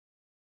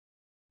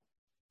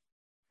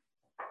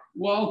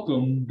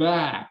Welcome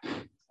back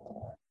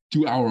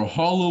to our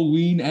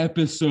Halloween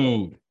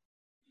episode.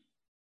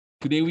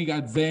 Today we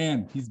got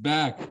Zan. He's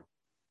back.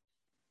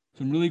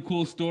 Some really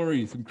cool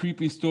stories, some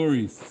creepy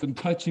stories, some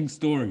touching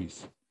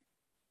stories.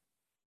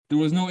 There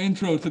was no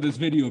intro to this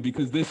video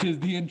because this is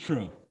the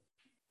intro.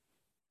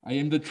 I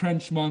am the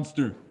trench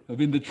monster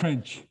of In the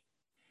Trench.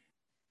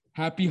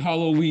 Happy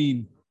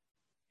Halloween.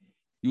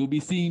 You will be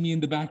seeing me in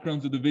the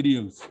backgrounds of the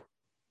videos.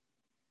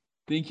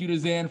 Thank you to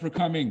Zan for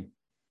coming.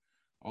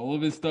 All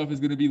of his stuff is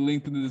going to be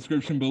linked in the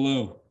description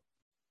below.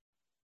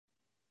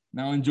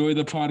 Now enjoy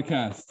the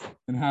podcast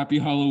and happy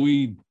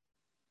Halloween.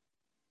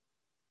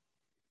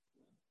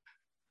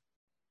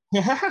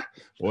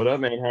 What up,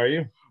 man? How are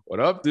you? What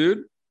up,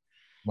 dude?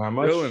 Not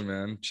much. Chilling,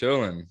 man.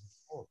 Chilling.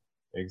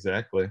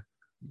 Exactly.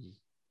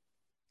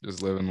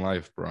 Just living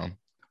life, bro.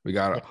 We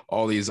got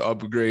all these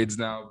upgrades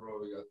now,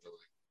 bro. We got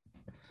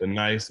The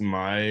nice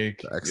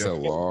mic. the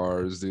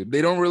XLRs, dude.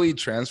 They don't really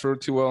transfer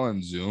too well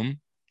in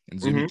Zoom. In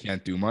Zoom, you Mhm.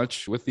 can't do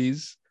much with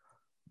these.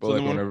 But So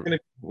like then whenever,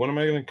 when am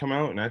I gonna come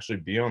out and actually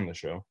be on the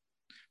show?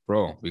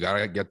 bro, we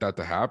gotta get that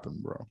to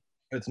happen, bro.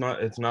 It's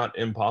not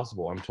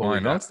impossible. I'm Oh, totally I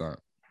know down. it's not.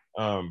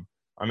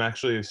 I'm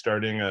actually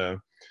starting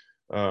a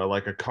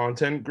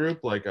content group.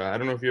 I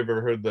don't know if you've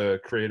ever heard the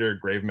creator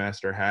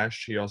Gravemaster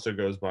Hash. He also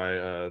goes by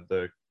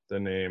the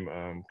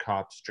name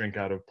Cops Drink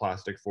Out of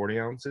Plastic 40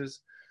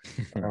 Ounces.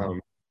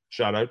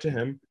 Shout out to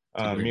him.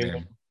 It's a great Me and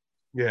name.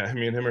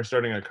 me and him are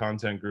starting a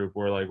content group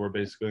where we're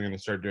basically going to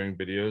start doing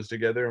videos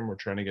together, and we're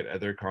trying to get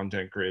other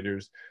content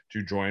creators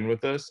to join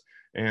with us.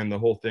 And the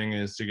whole thing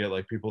is to get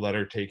people that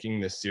are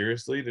taking this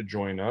seriously to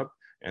join up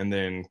and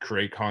then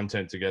create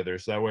content together.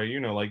 So that way,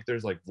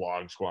 there's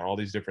Vlog Squad, all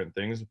these different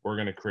things. We're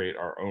going to create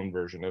our own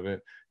version of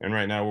it. And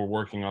right now we're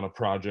working on a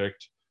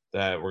project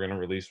that we're going to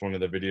release one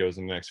of the videos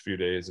in the next few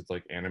days. It's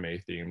anime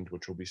themed,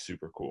 which will be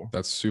super cool.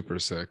 That's super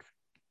sick.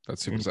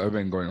 That's super sick. I've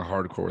been going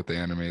hardcore with the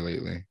anime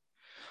lately.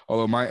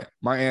 Although my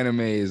anime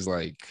is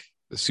like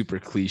the super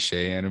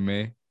cliche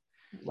anime.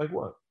 Like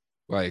what?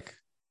 Like,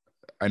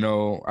 I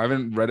know I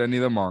haven't read any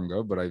of the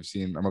manga, but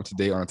I'm up to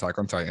date on Attack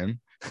on Titan.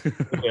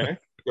 Okay,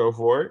 go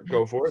for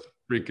it.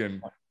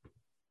 Freaking.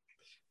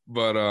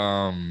 But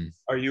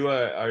Are you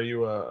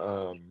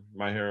a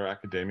My Hero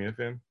Academia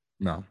fan?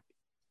 no,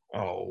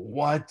 Oh,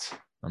 what?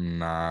 I'm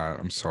not.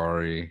 I'm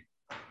sorry.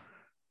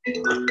 What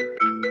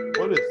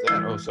is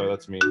that? Oh, sorry,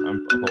 that's me. I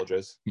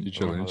apologize. You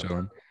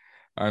chilling.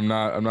 I'm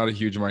not a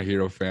huge My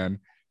Hero fan.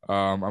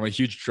 I'm a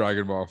huge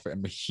Dragon Ball fan.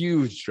 I'm a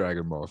huge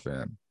Dragon Ball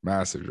fan.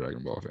 Massive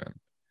Dragon Ball fan.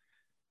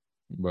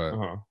 But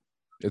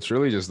it's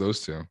really just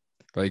those two.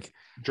 Like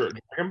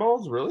Dragon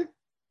Balls, really?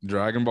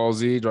 Dragon Ball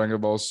Z,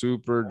 Dragon Ball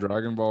Super,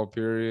 Dragon Ball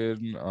Period,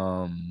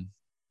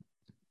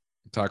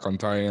 Attack on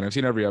Titan. I've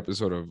seen every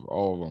episode of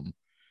all of them.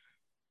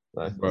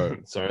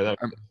 But sorry,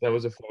 that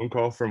was a phone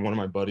call from one of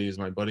my buddies.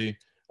 My buddy,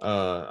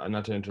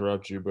 not to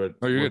interrupt you, but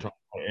you're we're good. talking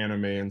about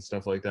anime and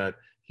stuff like that.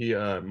 He,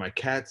 my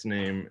cat's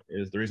name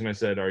is the reason I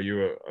said, "Are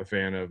you a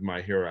fan of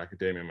My Hero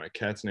Academia?" My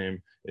cat's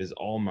name is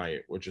All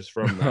Might, which is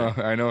from that.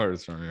 I know where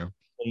it's from, yeah.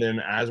 And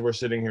then as we're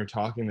sitting here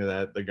talking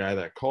to the guy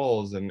that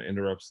calls and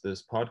interrupts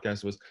this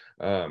podcast was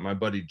my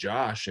buddy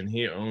Josh, and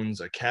he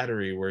owns a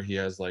cattery where he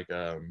has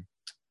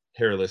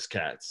hairless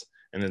cats.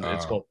 And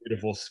it's called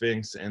Beautiful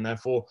Sphinx. And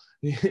that fool,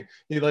 he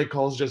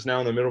calls just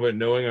now in the middle of it,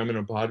 knowing I'm in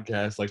a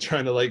podcast,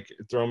 trying to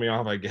throw me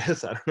off, I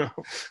guess. I don't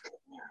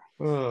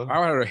know.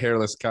 I had a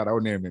hairless cat. I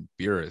would name it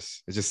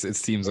Beerus. It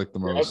seems like the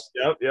most.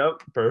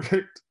 Yep.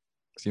 Perfect.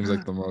 Seems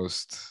like the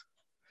most.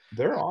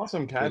 They're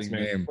awesome cats,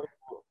 man. Name.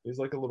 He's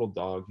like a little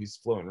dog. He's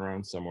floating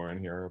around somewhere in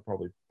here. He'll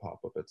probably pop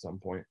up at some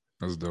point.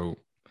 That's dope.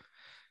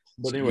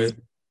 But anyways,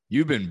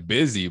 you've been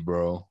busy,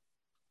 bro.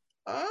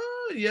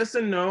 Yes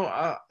and no.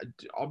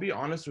 I'll be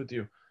honest with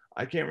you.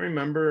 I can't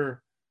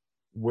remember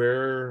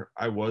where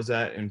I was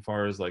at in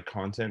far as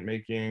content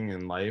making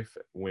and life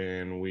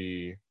when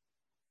we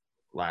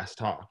last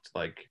talked.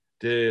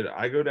 Did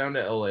I go down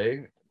to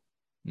LA?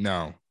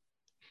 No,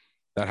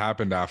 that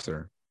happened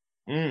after.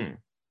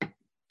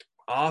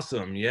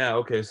 Awesome. Yeah.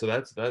 Okay. So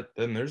that's that.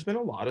 Then there's been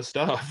a lot of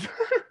stuff.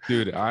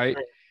 Dude, I've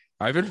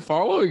been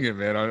following it,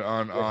 man,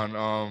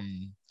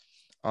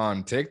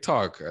 on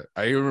TikTok.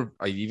 I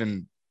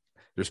even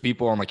there's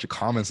people on your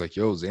comments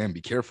yo, Zan,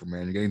 be careful,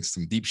 man. You're getting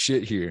some deep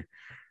shit here.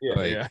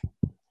 Yeah.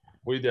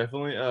 We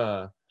definitely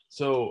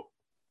so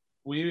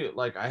we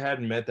I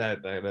had met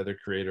that other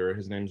creator.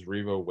 His name's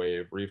Revo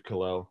Wave, Reeve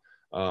Kalel.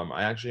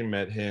 I actually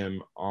met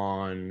him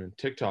on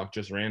TikTok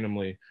just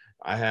randomly.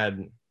 I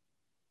had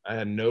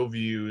no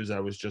views. I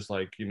was just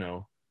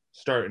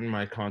starting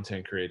my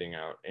content creating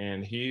out,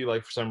 and he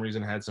for some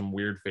reason had some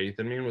weird faith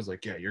in me and was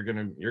yeah, you're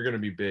gonna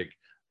be big.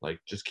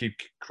 Just keep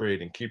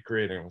creating.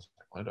 I was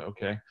like, what?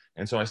 Okay.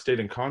 And so I stayed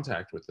in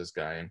contact with this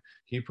guy, and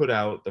he put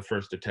out the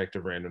first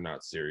Detective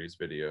Randonauts series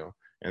video,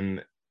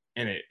 and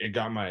it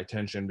got my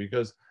attention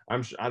because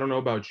I don't know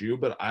about you,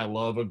 but I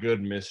love a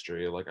good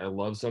mystery. I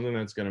love something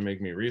that's gonna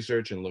make me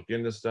research and look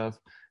into stuff.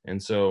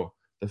 And so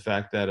the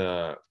fact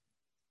that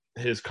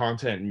his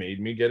content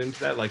made me get into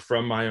that,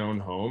 from my own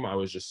home, I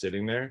was just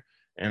sitting there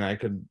and I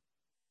could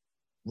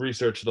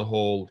research the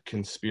whole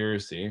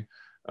conspiracy.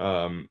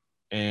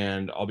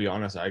 And I'll be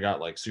honest, I got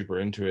like super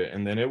into it.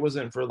 And then it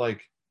wasn't for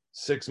like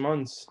 6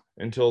 months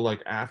until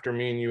like after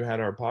me and you had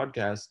our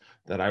podcast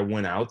that I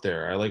went out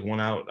there. I like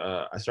went out,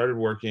 I started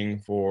working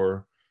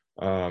for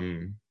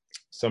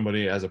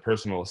somebody as a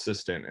personal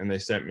assistant, and they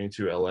sent me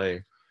to LA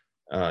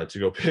to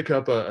go pick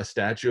up a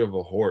statue of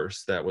a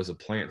horse that was a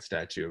plant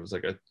statue. It was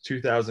like a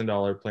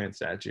 $2,000 plant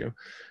statue,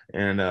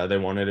 and they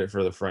wanted it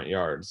for the front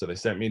yard. So they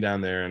sent me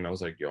down there, and I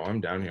was like, yo,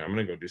 I'm down here. I'm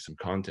going to go do some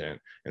content.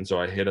 And so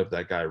I hit up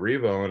that guy,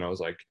 Revo, and I was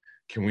like,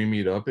 can we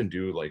meet up and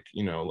do like,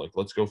 you know, like,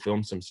 let's go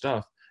film some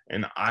stuff.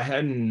 And I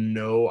had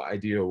no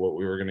idea what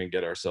we were going to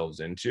get ourselves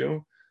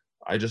into.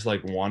 I just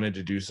like wanted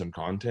to do some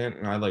content,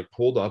 and I like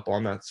pulled up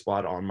on that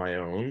spot on my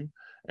own.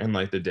 And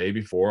like the day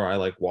before, I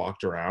like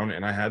walked around,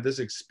 and I had this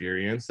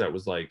experience that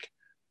was like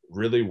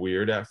really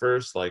weird at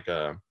first. Like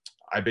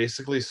I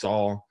basically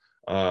saw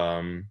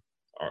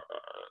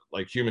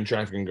like human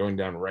trafficking going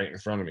down right in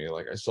front of me.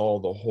 Like I saw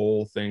the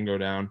whole thing go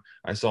down.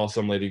 I saw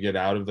some lady get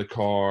out of the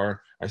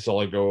car. I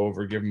saw it go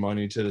over, give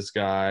money to this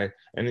guy.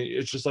 And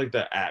it's just like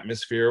the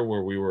atmosphere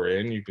where we were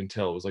in, you can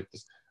tell it was like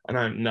this. And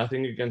I'm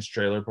nothing against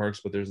trailer parks,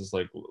 but there's this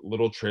like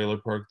little trailer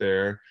park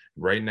there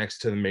right next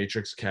to the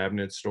Matrix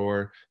cabinet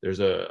store.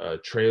 There's a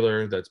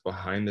trailer that's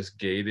behind this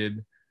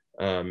gated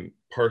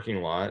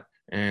parking lot.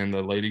 And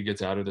the lady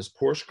gets out of this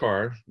Porsche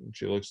car.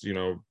 She looks, you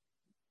know,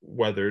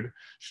 weathered.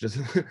 She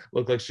doesn't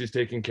look like she's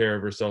taking care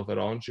of herself at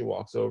all. And she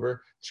walks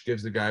over, she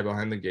gives the guy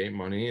behind the gate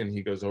money, and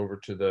he goes over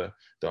to the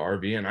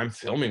RV. And I'm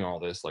filming all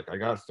this. Like I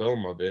got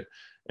film of it,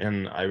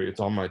 and it's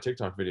on my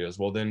TikTok videos.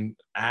 Well, then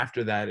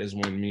after that is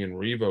when me and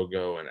Revo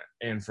go,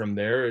 and from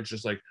there it's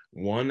just like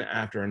one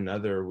after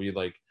another. We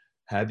like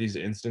had these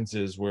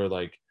instances where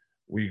like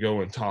we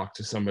go and talk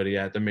to somebody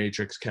at the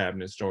Matrix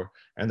cabinet store,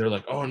 and they're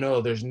like, oh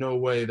no, there's no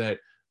way that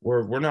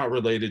we're not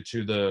related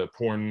to the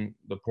porn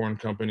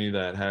company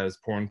that has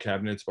porn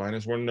cabinets behind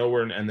us. We're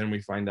nowhere. And then we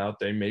find out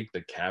they make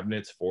the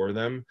cabinets for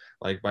them,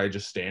 like by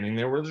just standing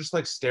there. We're just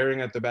like staring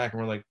at the back,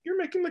 and we're like, you're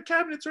making the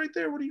cabinets right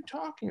there. What are you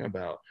talking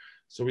about?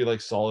 So we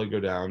like saw it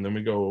go down. Then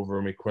we go over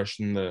and we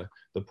question the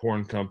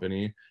porn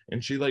company,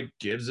 and she like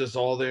gives us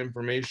all the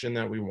information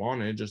that we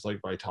wanted just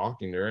like by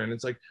talking to her. And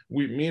it's like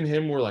me and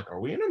him were like, are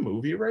we in a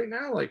movie right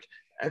now? Like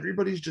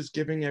everybody's just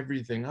giving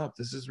everything up.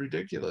 This is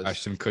ridiculous.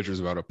 Ashton Kutcher's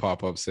about to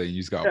pop up saying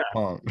you just got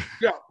punked.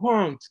 Got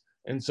punked.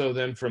 And so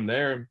then from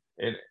there,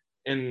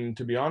 and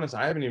to be honest,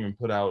 I haven't even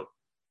put out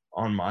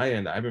on my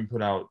end, I haven't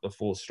put out the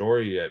full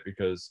story yet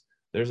because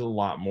there's a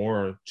lot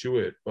more to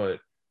it. But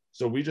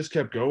so we just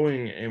kept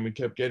going, and we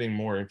kept getting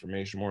more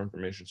information.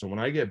 So when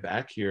I get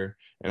back here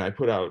and I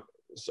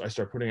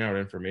start putting out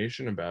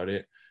information about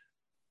it,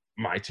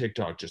 my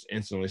TikTok just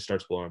instantly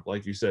starts blowing up.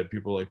 Like you said,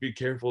 people like, be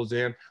careful,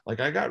 Zan. Like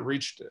I got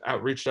reached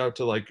out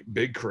to like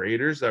big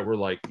creators that were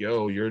like,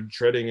 yo, you're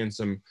treading in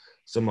some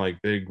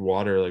like big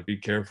water, like be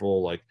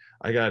careful. Like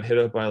I got hit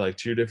up by like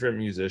 2 different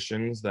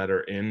musicians that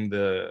are in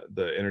the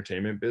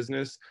entertainment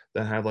business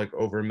that have like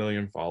over 1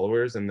 million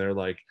followers, and they're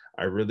like,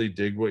 I really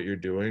dig what you're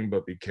doing,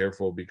 but be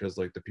careful because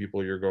like the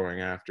people you're going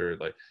after,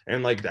 like,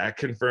 and like that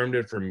confirmed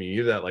it for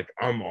me that like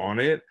I'm on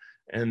it.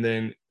 And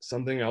then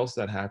something else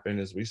that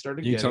happened is we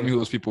started. Can you tell me who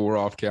those people were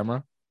off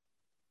camera?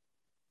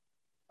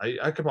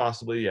 I could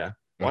possibly, yeah.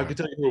 Well, I could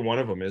tell you who one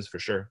of them is for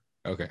sure.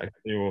 Okay. I can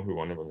tell you who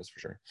one of them is for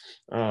sure.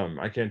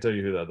 I can't tell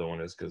you who the other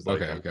one is because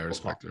like okay,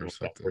 respect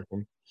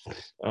it.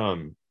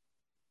 I'm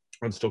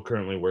still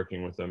currently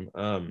working with them.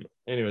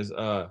 Anyways,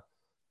 to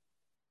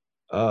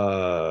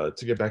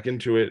get back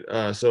into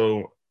it,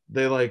 so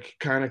they like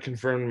kind of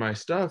confirmed my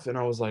stuff, and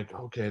I was like,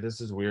 okay,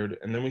 this is weird.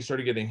 And then we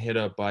started getting hit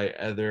up by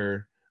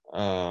other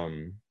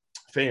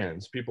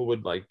fans. People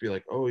would like be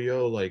like, oh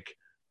yo, like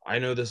I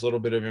know this little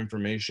bit of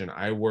information.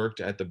 I worked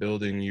at the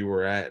building you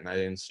were at, and I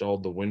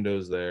installed the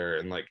windows there,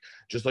 and like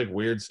just like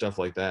weird stuff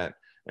like that.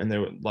 And they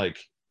would like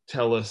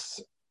tell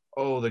us,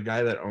 oh, the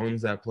guy that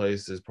owns that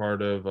place is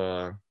part of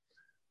I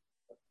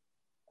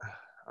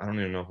don't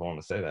even know if I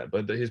want to say that,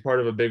 but he's part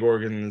of a big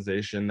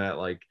organization that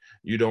like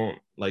you don't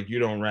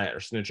rat or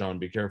snitch on.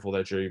 Be careful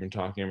that you're even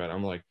talking about.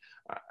 I'm like,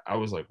 I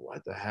was like,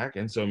 what the heck?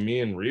 And so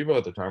me and Revo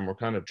at the time were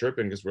kind of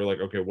tripping because we're like,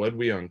 okay, what did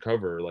we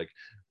uncover? Like,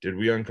 did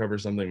we uncover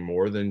something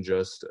more than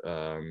just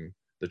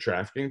the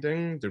trafficking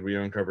thing? Did we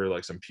uncover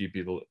like some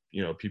PP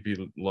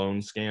loan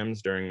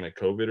scams during like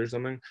COVID or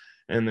something?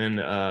 And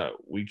then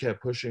we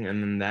kept pushing,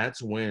 and then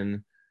that's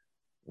when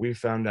we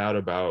found out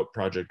about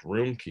Project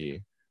Room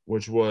Key,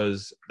 which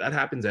was that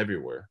happens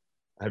everywhere.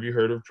 Have you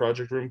heard of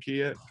Project Room Key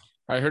yet?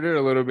 I heard it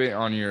a little bit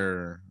on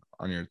your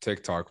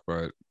TikTok,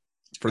 but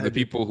for the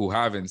people who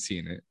haven't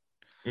seen it,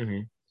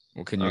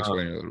 well, can you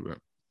explain it a little bit?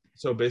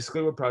 So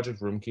basically what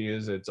Project Room Key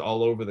is, it's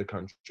all over the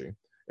country.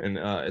 and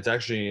it's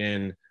actually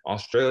in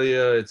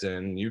Australia, it's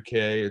in UK,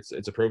 it's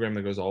a program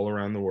that goes all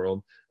around the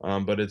world,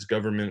 but it's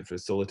government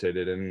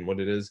facilitated. And what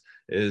it is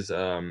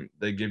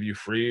they give you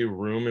free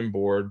room and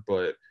board,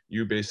 but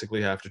you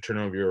basically have to turn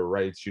over your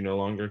rights. You no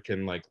longer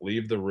can like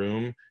leave the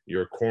room.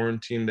 You're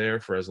quarantined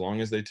there for as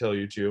long as they tell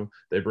you to.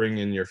 They bring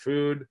in your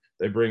food,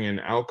 they bring in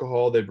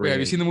alcohol, they Wait, bring have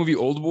you seen the movie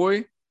Old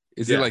Boy?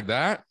 Is it Yeah. like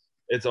that?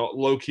 It's all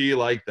low key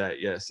like that.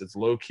 Yes, it's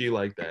low key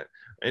like that.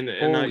 And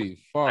Holy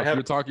I fuck. have We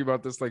were talking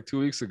about this like 2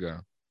 weeks ago.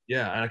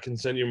 yeah, I can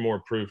send you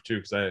more proof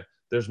too, because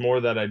there's more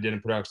that I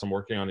didn't put out because I'm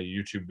working on a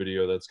YouTube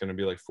video that's going to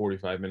be like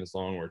 45 minutes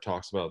long where it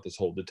talks about this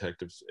whole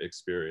detective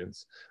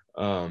experience.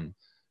 And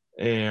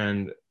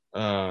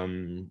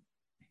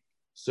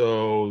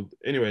so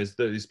anyways,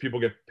 these people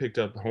get picked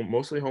up,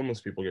 mostly homeless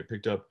people get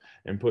picked up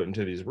and put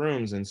into these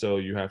rooms, and so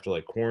you have to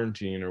like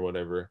quarantine or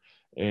whatever.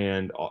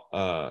 And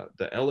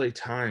the LA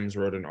Times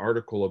wrote an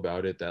article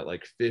about it that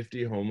like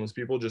 50 homeless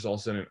people just all of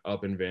a sudden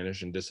up and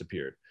vanished and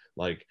disappeared.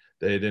 Like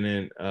they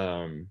didn't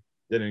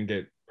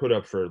get put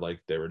up for like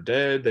they were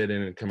dead, they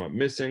didn't come up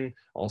missing.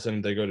 All of a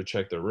sudden they go to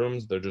check their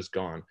rooms, they're just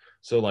gone.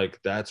 So like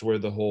that's where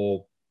the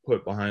whole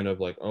put behind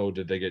of like, oh,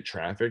 did they get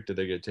trafficked, did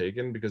they get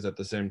taken? Because at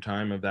the same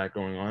time of that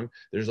going on,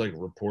 there's like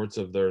reports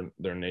of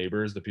their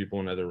neighbors, the people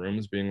in other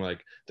rooms, being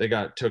like they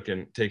got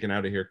taken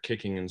out of here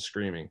kicking and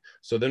screaming.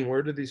 So then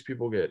where did these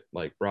people get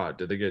like brought?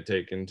 Did they get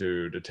taken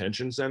to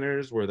detention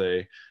centers? Were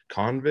they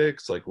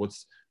convicts? Like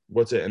what's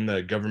it? And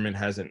the government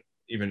hasn't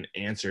even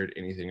answered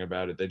anything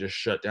about it. They just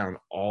shut down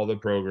all the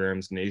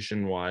programs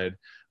nationwide.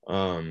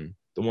 The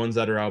ones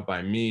that are out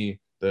by me,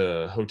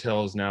 the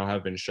hotels now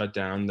have been shut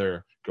down.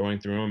 They're going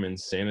through them and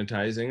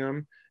sanitizing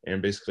them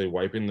and basically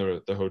wiping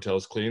the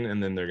hotels clean,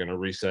 and then they're going to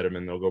reset them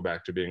and they'll go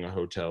back to being a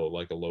hotel,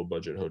 like a low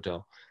budget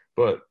hotel.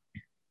 But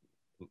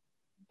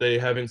they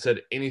haven't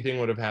said anything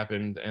would have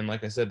happened. And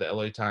like I said, the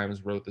LA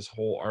Times wrote this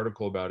whole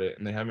article about it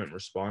and they haven't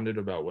responded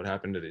about what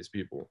happened to these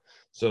people.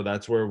 So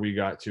that's where we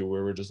got to,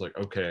 where we're just like,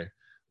 okay,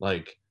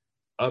 like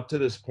up to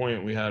this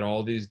point, we had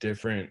all these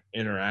different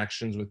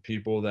interactions with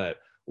people that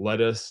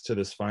led us to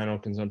this final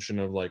consumption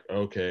of like,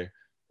 okay,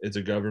 it's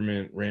a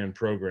government ran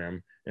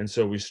program. And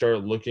so we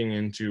start looking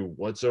into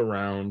what's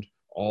around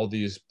all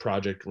these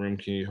Project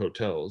Roomkey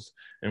hotels,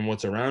 and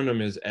what's around them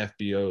is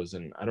FBOs.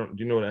 And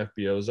do you know what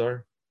FBOs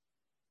are?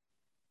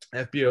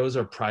 FBOs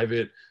are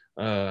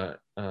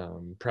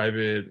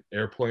private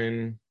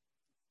airplane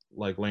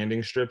like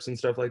landing strips and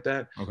stuff like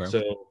that. Okay.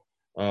 So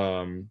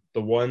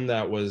the one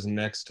that was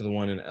next to the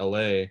one in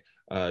LA,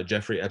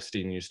 Jeffrey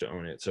Epstein used to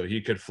own it. So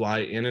he could fly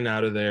in and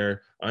out of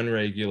there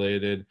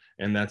unregulated.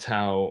 And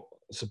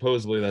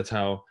supposedly that's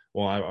how,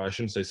 well, I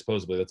shouldn't say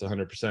supposedly, that's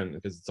 100%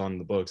 because it's on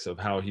the books of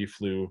how he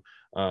flew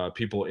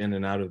people in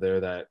and out of there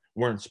that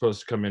weren't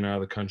supposed to come in and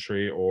out of the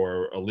country,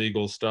 or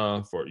illegal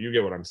stuff, or you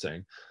get what I'm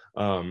saying.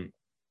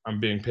 I'm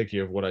being picky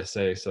of what I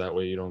say, so that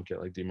way you don't get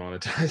like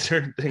demonetized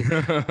or anything.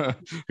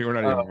 We're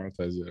not even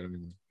monetized yet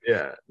anymore.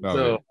 Yeah.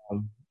 No,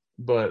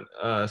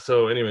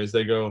 so anyways,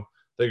 they go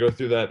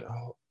through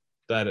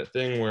that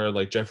thing where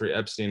like Jeffrey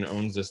Epstein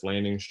owns this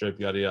landing strip,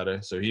 yada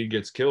yada. So he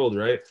gets killed,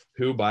 right?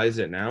 Who buys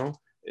it now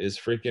is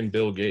freaking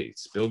Bill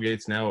Gates. Bill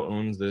Gates now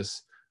owns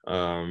this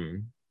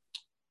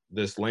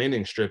this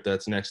landing strip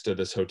that's next to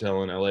this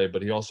hotel in LA,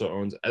 but he also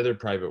owns other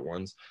private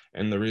ones.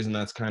 And the reason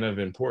that's kind of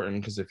important,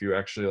 because if you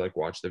actually like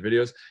watch the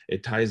videos,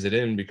 it ties it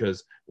in,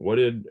 because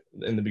in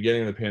the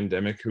beginning of the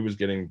pandemic, who was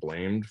getting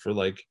blamed for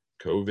like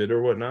COVID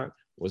or whatnot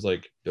was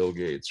like Bill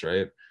Gates,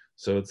 right?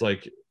 So it's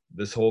like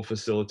this whole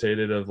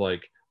facilitated of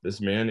like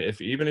this man,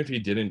 even if he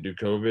didn't do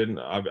COVID,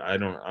 I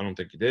don't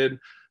think he did,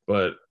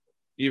 but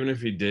even if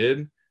he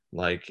did,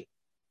 like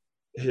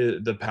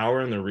the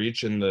power and the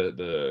reach and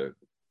the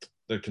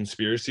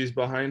conspiracies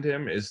behind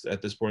him is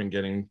at this point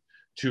getting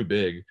too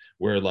big,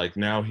 where like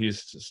now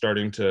he's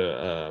starting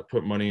to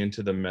put money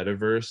into the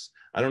metaverse.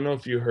 I don't know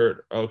if you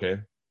heard. Okay,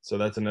 so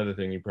that's another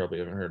thing you probably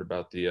haven't heard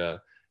about, the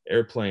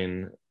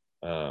airplane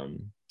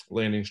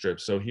landing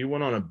strips. So he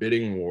went on a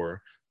bidding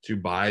war to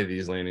buy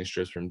these landing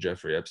strips from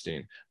Jeffrey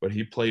Epstein, but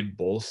he played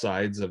both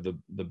sides of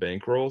the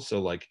bankroll.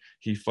 So like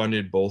he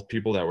funded both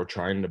people that were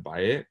trying to buy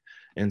it,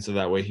 and so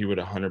that way he would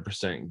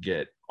 100%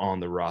 get on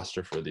the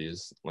roster for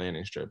these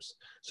landing strips.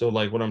 So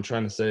like what I'm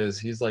trying to say is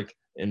he's like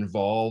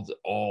involved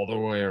all the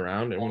way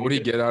around. And what would he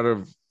get out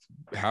of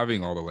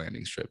having all the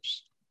landing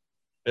strips?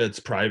 It's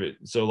private.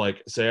 So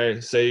like say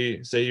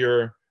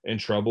you're in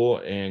trouble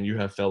and you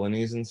have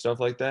felonies and stuff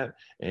like that,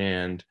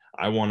 and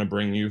I want to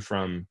bring you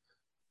from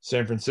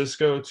San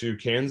Francisco to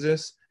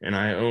Kansas, and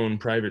I own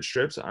private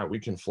strips, we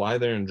can fly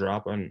there and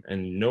drop on,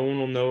 and no one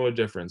will know a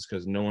difference,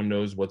 because no one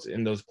knows what's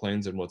in those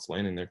planes and what's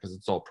landing there, because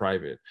it's all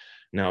private.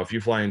 Now, if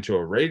you fly into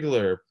a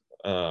regular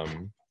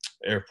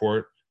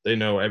airport, they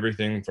know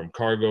everything from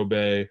cargo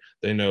bay.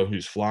 They know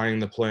who's flying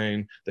the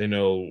plane. They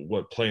know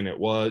what plane it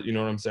was. You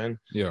know what I'm saying?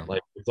 Yeah.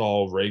 Like it's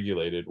all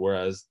regulated.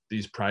 Whereas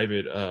these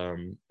private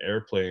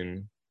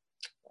airplane,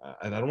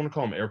 I don't want to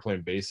call them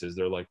airplane bases.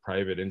 They're like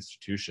private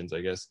institutions,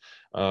 I guess.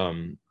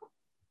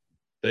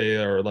 They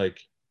are like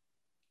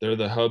they're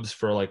the hubs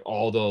for like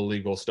all the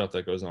illegal stuff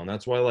that goes on.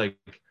 That's why like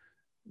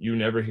you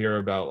never hear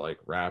about like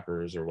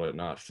rappers or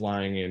whatnot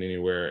flying in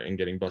anywhere and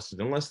getting busted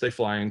unless they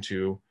fly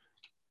into,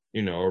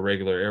 you know, a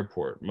regular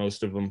airport.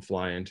 Most of them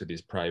fly into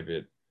these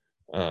private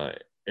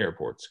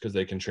airports because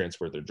they can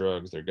transfer their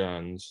drugs, their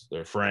guns,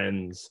 their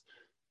friends.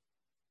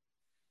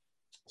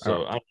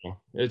 So I don't know.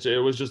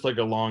 It was just like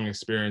a long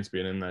experience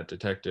being in that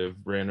detective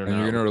brand. And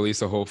you're gonna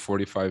release a whole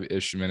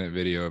 45-ish minute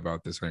video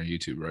about this on your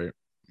YouTube, right?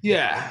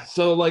 Yeah.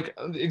 So like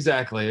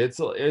exactly. It's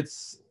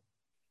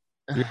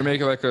you're gonna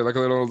make it like a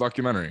little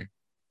documentary.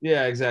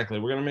 Yeah,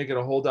 exactly. We're gonna make it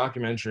a whole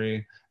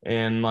documentary,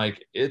 and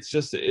like it's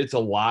a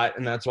lot,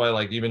 and that's why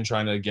like even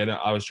trying to get it,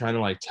 I was trying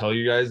to like tell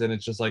you guys, and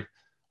it's just like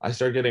I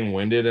start getting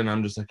winded, and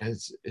I'm just like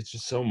it's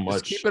just so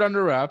much. Just keep it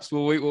under wraps.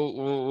 We'll wait.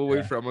 We'll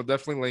wait for. I'm gonna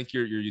definitely link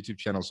your YouTube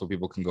channel so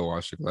people can go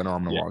watch it. I know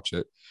I'm gonna watch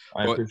it.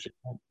 I appreciate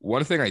that.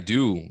 One thing I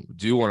do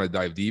want to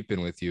dive deep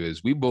in with you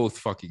is we both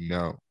fucking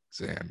know,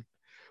 Zan.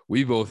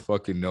 We both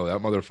fucking know that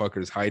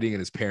motherfucker is hiding in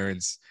his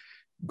parents'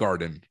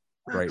 garden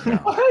right now.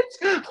 What?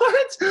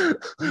 You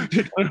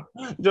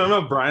don't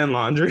know Brian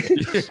Laundrie?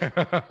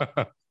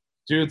 Yeah.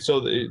 Dude, so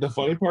the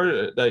funny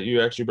part that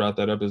you actually brought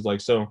that up is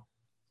like, so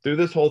through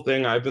this whole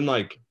thing, I've been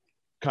like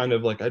kind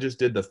of like I just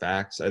did the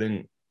facts. I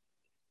didn't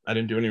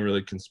do any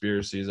really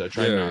conspiracies. I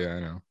tried not. Yeah, I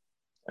know.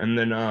 And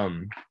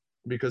then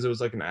because it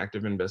was like an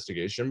active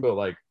investigation, but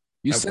like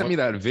you sent me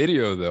that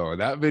video though.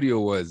 That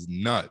video was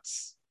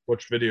nuts.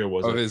 Which video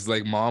was of it? His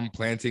like mom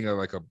planting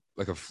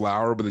a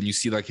flower, but then you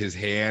see like his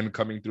hand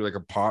coming through like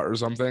a pot or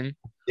something.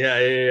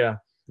 Yeah.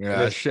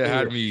 That shit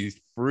had me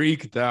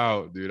freaked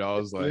out, dude. I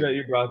was like, that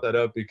you brought that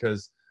up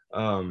because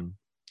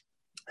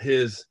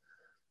his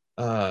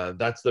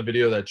that's the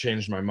video that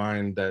changed my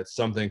mind that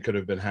something could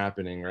have been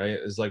happening, right?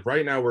 It's like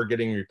right now we're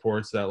getting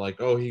reports that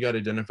like, oh, he got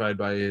identified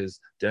by his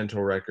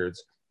dental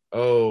records.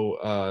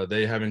 Oh,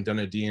 they haven't done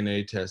a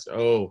DNA test.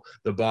 Oh,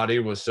 the body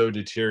was so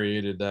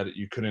deteriorated that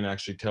you couldn't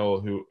actually tell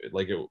who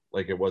like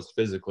it was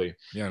physically.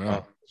 Yeah,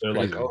 no. They're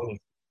like, oh,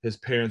 his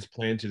parents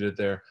planted it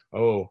there.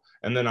 Oh,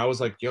 and then I was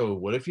like, yo,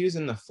 what if he's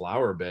in the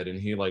flower bed and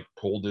he like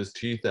pulled his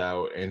teeth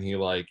out and he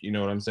like, you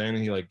know what I'm saying?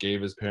 He like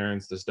gave his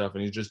parents the stuff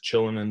and he's just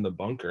chilling in the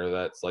bunker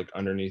that's like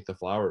underneath the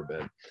flower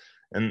bed.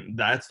 And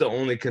that's the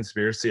only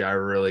conspiracy I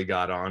really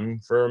got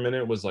on for a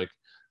minute was like,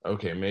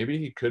 okay, maybe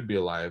he could be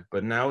alive.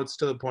 But now it's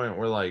to the point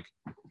where like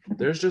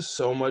there's just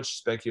so much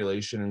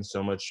speculation and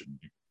so much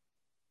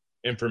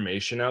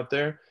information out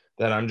there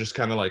that I'm just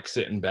kind of like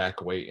sitting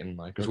back waiting,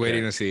 like just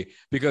waiting to see.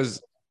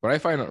 Because what I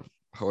find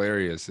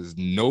hilarious is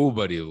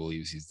nobody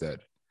believes he's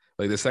dead.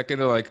 Like the second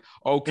they're like,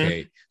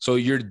 okay, so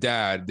your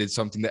dad did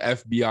something the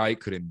FBI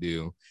couldn't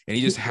do, and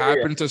he just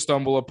happened to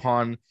stumble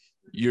upon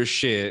your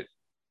shit.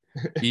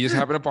 He just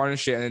happened upon his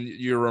shit and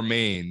your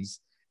remains,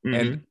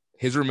 and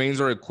his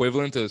remains are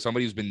equivalent to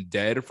somebody who's been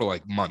dead for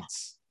like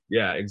months.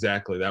 Yeah,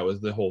 exactly. That was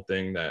the whole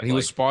thing. That and he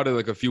was spotted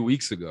like a few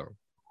weeks ago.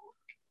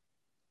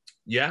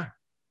 Yeah.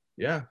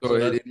 So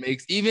it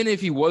makes, even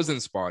if he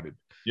wasn't spotted,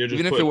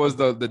 even if it was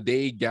the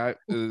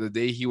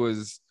day he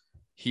was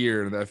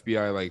here and the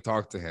FBI like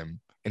talked to him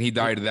and he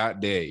died that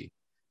day,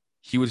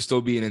 he would still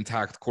be an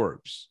intact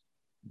corpse.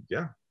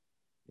 Yeah.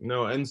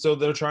 No, and so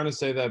they're trying to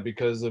say that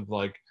because of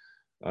like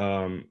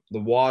the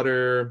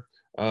water,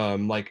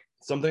 like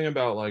something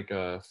about like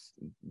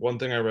one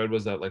thing I read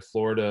was that like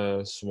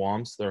Florida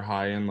swamps, they're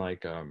high in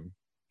like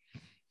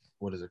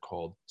what is it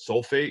called,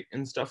 sulfate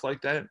and stuff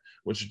like that,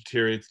 which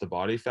deteriorates the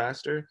body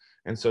faster.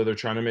 And so they're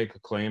trying to make a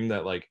claim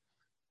that like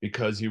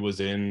because he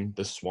was in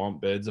the swamp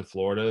beds of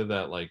Florida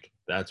that like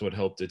that's what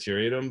helped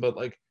deteriorate him. But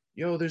like,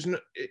 yo, there's no,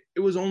 it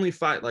was only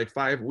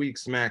 5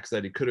 weeks max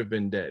that he could have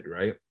been dead,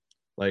 right?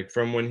 Like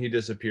from when he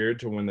disappeared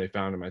to when they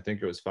found him, I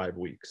think it was 5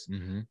 weeks.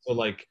 So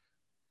like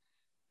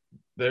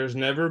there's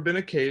never been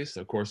a case,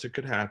 of course it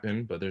could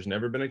happen, but there's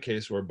never been a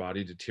case where a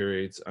body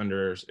deteriorates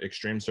under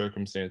extreme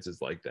circumstances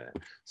like that.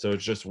 So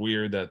it's just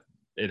weird that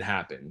it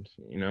happened,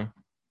 you know?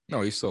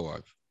 No, he's still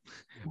alive.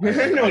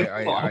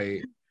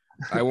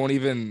 I won't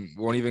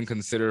even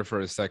consider for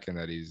a second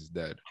that he's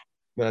dead.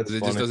 It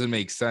just doesn't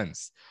make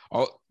sense.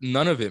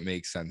 None of it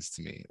makes sense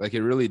to me. Like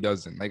it really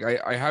doesn't. Like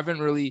I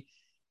haven't really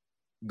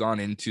gone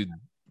into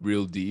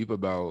real deep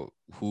about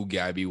who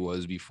Gabby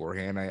was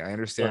beforehand. I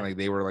understand like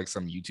they were like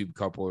some YouTube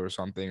couple or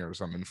something or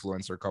some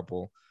influencer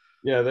couple.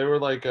 Yeah, they were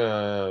like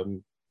granola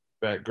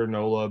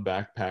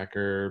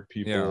backpacker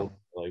people. Yeah.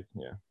 Like,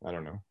 yeah, I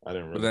don't know. I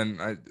didn't really. But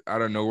then I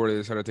don't know where they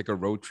decided to take a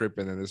road trip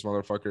and then this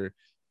motherfucker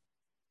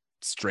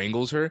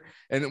strangles her.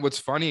 And what's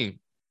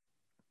funny,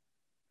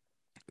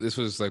 this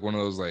was like one of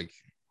those like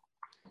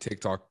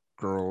TikTok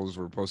girls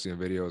were posting a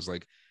video. It's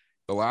like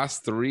the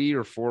last 3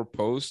 or 4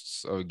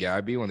 posts of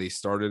Gabby when they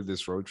started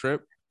this road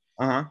trip.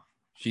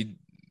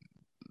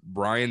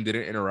 Brian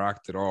didn't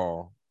interact at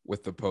all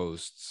with the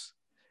posts,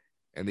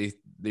 and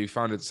they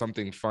found it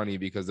something funny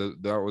because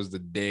that was the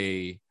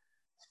day.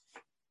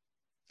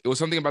 It was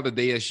something about the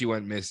day that she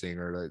went missing,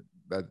 or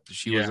that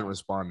she wasn't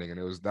responding,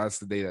 and that's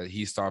the day that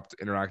he stopped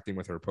interacting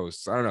with her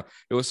posts. I don't know.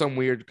 It was some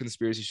weird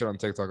conspiracy shit on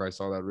TikTok. I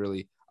saw that.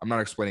 Really, I'm not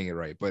explaining it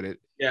right, but it.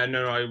 Yeah,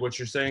 no. What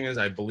you're saying is,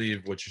 I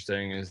believe what you're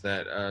saying is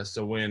that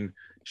so when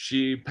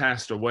she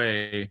passed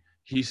away,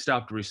 he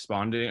stopped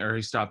responding, or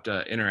he stopped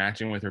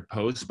interacting with her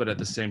posts, but at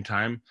the same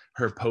time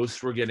her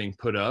posts were getting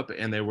put up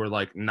and they were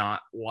like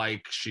not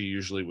like she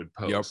usually would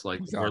post. Like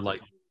exactly. Were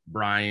like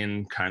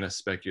Brian kind of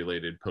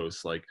speculated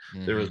posts. Like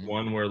there was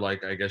one where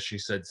like I guess she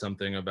said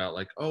something about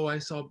like, oh, I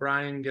saw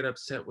Brian get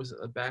upset with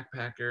a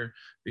backpacker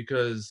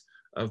because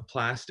of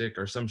plastic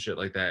or some shit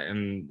like that,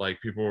 and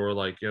like people were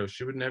like, yo,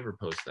 she would never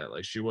post that,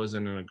 like she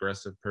wasn't an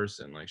aggressive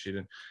person, like she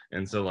didn't.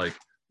 And so like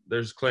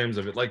there's claims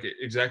of it, like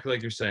exactly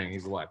like you're saying,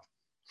 he's alive.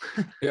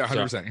 Yeah,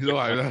 100%. He's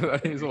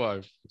alive. He's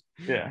alive.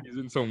 Yeah, he's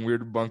in some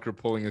weird bunker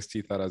pulling his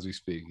teeth out as we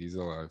speak. He's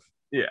alive.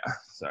 Yeah,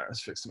 sorry, I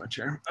was fixing my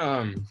chair.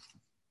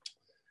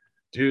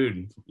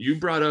 Dude, you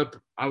brought up,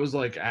 I was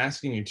like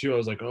asking you too, I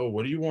was like, oh,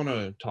 what do you want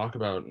to talk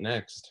about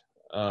next?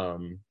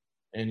 And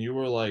you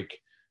were like,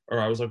 or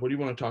I was like, what do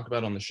you want to talk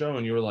about on the show?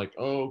 And you were like,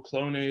 oh,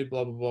 Clonade,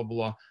 blah, blah, blah,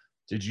 blah.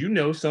 Did you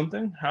know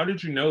something? How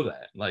did you know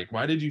that? Like,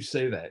 why did you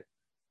say that?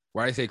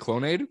 Why did I say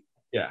Clonade?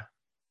 Yeah.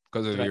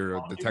 Because of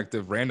your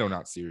Detective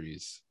Randonaut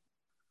series.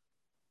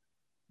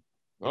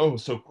 Oh,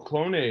 so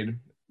Clonade,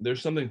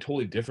 there's something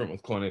totally different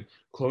with Clonade.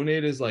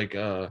 Clonade is like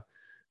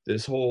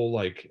this whole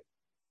like,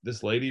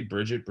 this lady,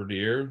 Bridget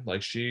Berdier,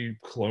 like she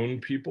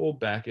cloned people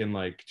back in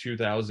like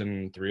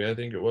 2003, I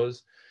think it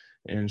was.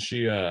 And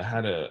she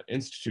had an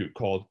institute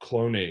called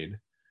Clonade.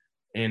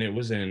 And it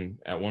was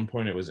at one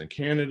point it was in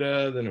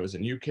Canada, then it was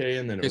in UK,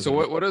 and then it was. So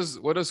what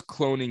does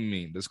cloning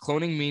mean? Does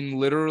cloning mean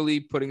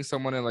literally putting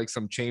someone in like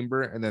some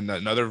chamber and then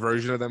another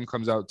version of them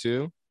comes out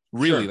too?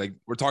 Really? Sure. Like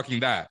we're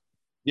talking that?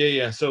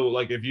 Yeah. So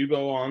like if you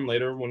go on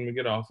later when we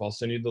get off, I'll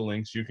send you the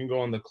links. You can go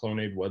on the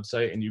Clonade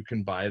website and you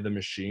can buy the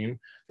machine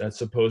that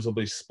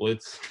supposedly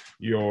splits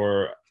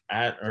your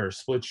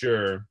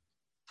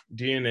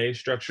DNA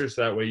structure,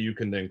 so that way you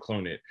can then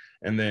clone it.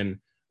 And then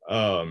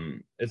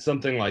it's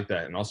something like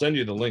that, and I'll send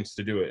you the links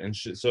to do it. And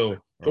so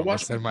go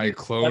watch. Send my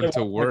clone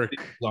to work,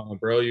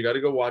 bro. You got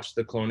to go watch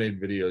the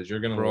Clonade videos. You're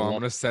gonna. Bro, I'm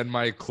gonna send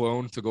my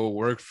clone to go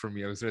work for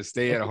me. I was gonna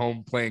stay at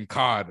home playing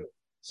COD.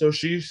 So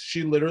she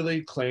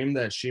literally claimed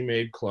that she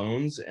made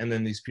clones, and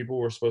then these people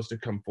were supposed to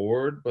come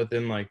forward, but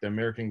then like the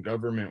American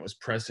government was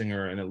pressing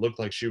her, and it looked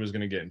like she was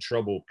gonna get in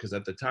trouble because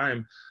at the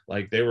time,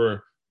 like they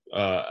were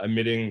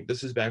admitting,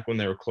 this is back when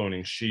they were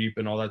cloning sheep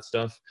and all that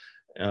stuff.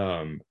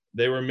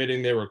 They were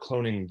admitting they were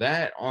cloning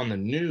that on the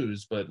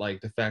news, but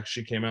like the fact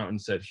she came out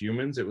and said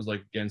humans, it was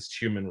like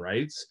against human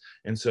rights.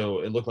 And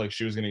so it looked like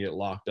she was going to get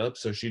locked up.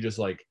 So she just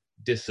like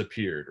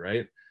disappeared,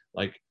 right?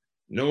 Like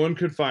no one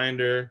could find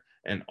her.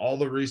 And all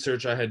the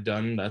research I had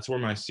done, that's where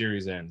my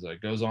series ends. Like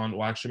goes on,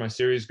 watching my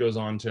series goes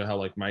on to how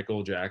like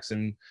Michael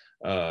Jackson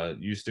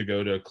used to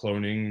go to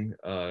cloning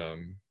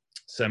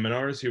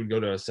seminars. He would go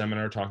to a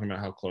seminar talking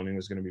about how cloning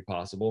was going to be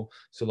possible.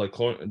 So like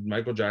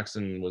Michael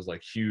Jackson was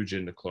like huge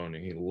into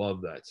cloning. He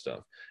loved that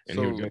stuff. And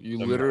so you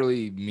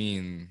literally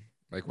mean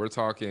like we're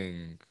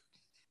talking,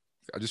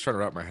 I'm just trying to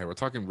wrap my head. We're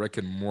talking Rick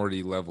and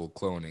Morty level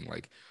cloning.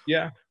 Like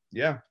yeah.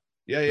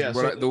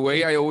 So the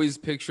way I always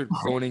pictured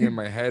cloning in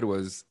my head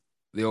was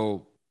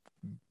they'll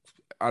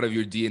out of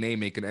your DNA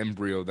make an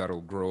embryo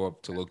that'll grow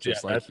up to look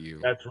just like you.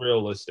 That's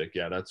realistic.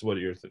 Yeah, that's what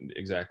you're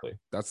exactly.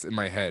 That's in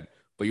my head.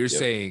 But you're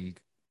saying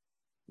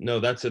no,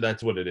 that's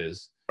what it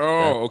is.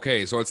 Oh,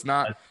 okay. So it's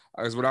not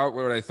as what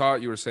I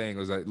thought you were saying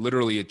was that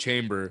literally a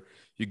chamber,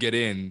 you get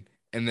in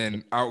and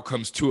then out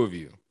comes two of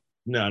you.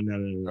 No.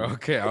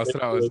 Okay,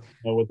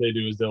 what they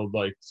do is they'll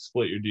like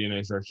split your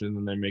DNA structure and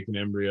then they make an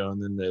embryo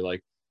and then they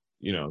like,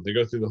 they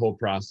go through the whole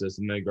process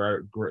and they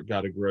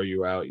got to grow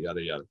you out,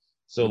 yada yada.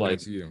 So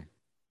like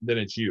then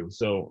it's you.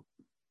 So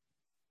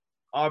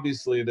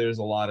obviously there's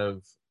a lot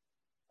of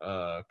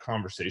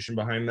conversation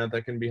behind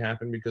that can be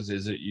happening because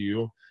is it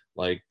you?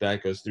 Like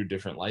that goes through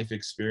different life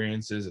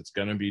experiences. It's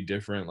going to be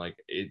different. Like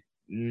it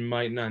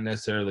might not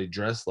necessarily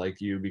dress like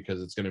you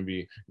because it's going to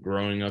be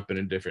growing up in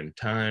a different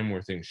time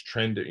where things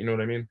trend. You know what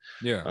I mean?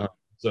 Yeah.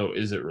 So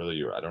is it really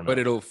you? I don't know. But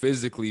it'll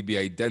physically be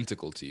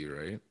identical to you,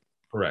 right?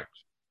 Correct.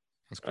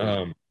 That's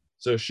cool.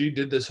 So she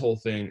did this whole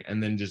thing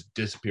and then just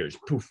disappears.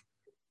 Poof.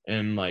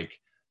 And like,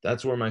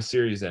 that's where my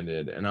series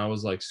ended. And I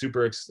was like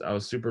I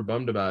was super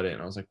bummed about it.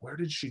 And I was like, where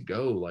did she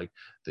go? Like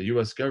the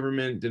US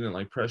government didn't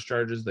like press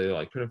charges. They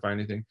like couldn't find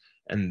anything.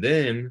 And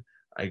then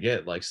I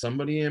get like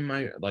somebody in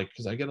my, like,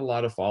 cause I get a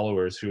lot of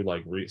followers who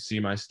like see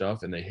my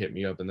stuff and they hit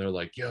me up and they're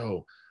like,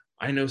 yo,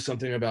 I know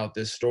something about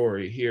this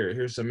story.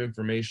 Here's some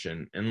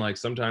information. And like,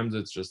 sometimes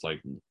it's just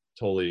like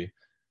totally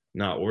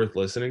not worth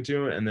listening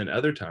to. And then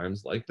other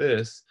times like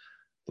this,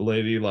 the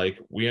lady, like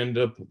we end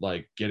up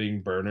like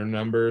getting burner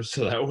numbers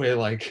so that way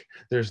like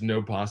there's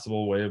no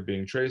possible way of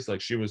being traced.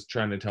 Like she was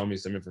trying to tell me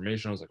some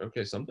information. I was like,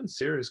 okay, something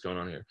serious going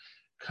on here.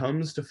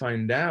 Comes to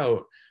find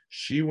out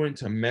she went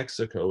to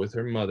Mexico with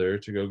her mother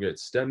to go get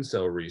stem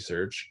cell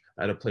research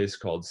at a place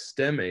called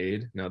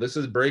STEMaid. Now this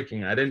is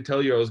breaking. I didn't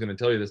tell you I was going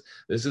to tell you this.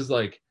 This is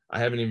like, I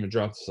haven't even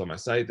dropped this on my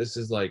site. This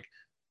is like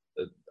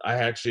I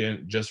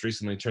actually just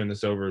recently turned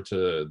this over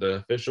to the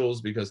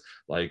officials because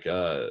like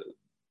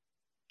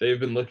they've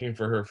been looking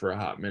for her for a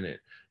hot minute.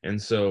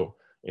 And so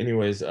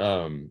anyways,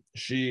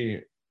 she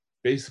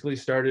basically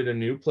started a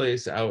new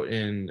place out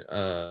in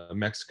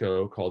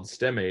Mexico called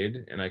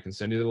STEMaid, and I can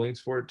send you the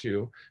links for it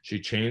too. She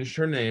changed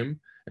her name,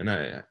 and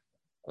did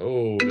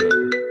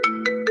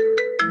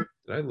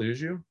I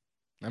lose you?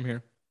 I'm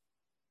here.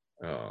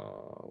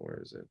 Where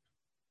is it?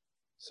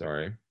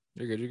 Sorry.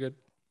 You're good. You're good.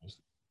 Just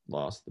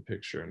lost the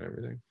picture and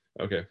everything.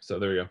 Okay, so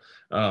there we go.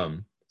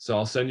 So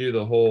I'll send you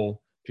the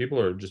whole. People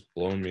are just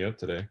blowing me up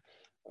today.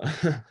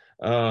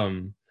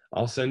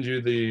 I'll send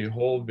you the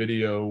whole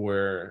video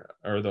or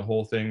the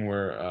whole thing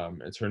where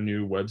it's her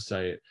new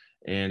website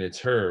and it's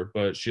her,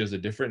 but she has a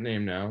different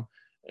name now.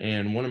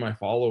 And one of my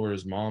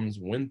followers' moms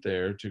went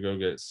there to go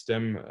get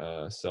stem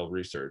cell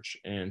research,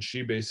 and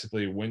she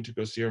basically went to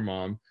go see her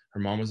mom. Her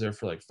mom was there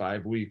for like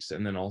 5 weeks,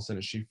 and then all of a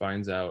sudden she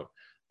finds out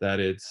that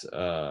it's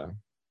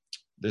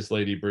this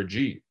lady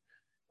Brigitte,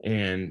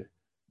 and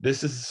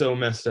this is so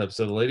messed up.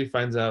 So the lady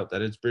finds out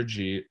that it's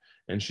Brigitte,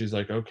 and she's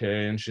like,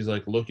 okay, and she's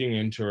like looking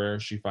into her.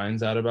 She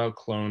finds out about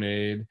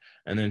Clonade,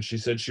 and then she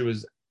said she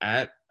was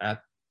at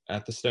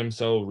the stem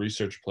cell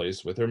research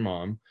place with her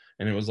mom,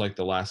 and it was like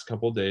the last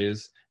couple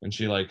days, and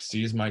she like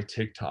sees my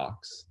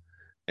TikToks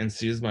and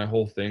sees my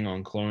whole thing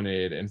on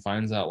Clonade and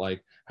finds out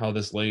like how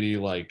this lady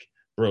like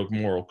broke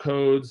moral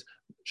codes.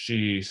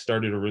 She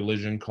started a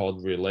religion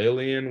called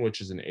Relalian,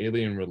 which is an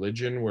alien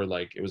religion where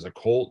like it was a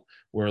cult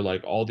where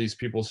like all these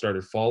people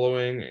started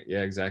following.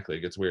 Yeah, exactly.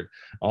 It gets weird.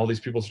 All these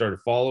people started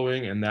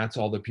following, and that's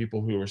all the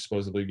people who were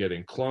supposedly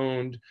getting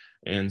cloned.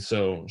 And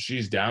so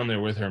she's down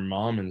there with her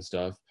mom and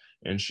stuff,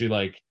 and she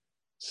like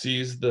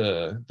sees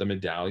the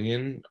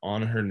medallion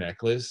on her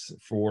necklace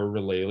for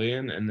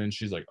Relalian, and then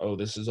she's like, oh,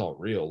 this is all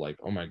real. Like,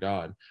 oh my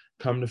God.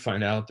 Come to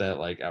find out that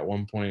like at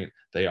one point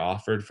they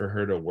offered for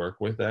her to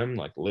work with them,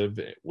 like live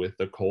with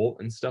the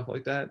cult and stuff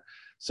like that.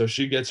 So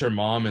she gets her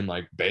mom and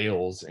like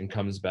bails and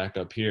comes back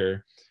up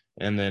here,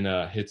 and then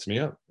hits me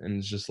up and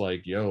it's just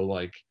like, yo,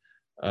 like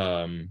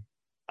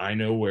I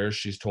know where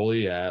she's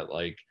totally at.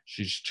 Like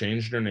she's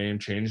changed her name,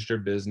 changed her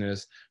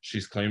business.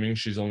 She's claiming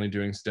she's only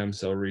doing stem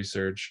cell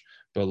research,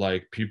 but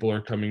like people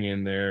are coming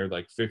in there,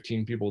 like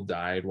 15 people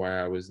died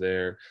while I was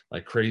there,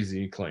 like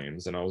crazy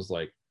claims. And I was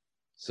like,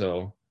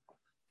 so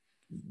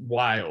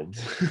wild.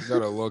 You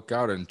gotta look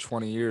out. In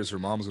 20 years, her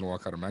mom's gonna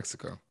walk out of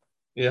Mexico.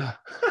 Yeah.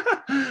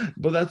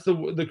 But that's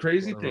the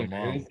crazy thing,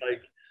 man. It's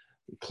like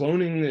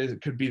cloning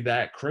could be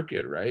that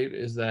crooked, right?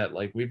 Is that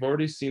like we've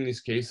already seen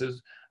these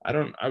cases.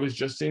 I was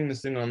just seeing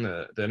this thing on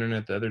the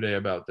internet the other day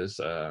about this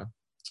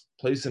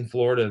place in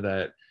Florida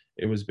that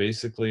it was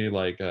basically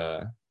like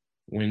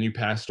when you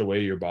passed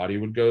away, your body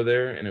would go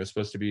there, and it was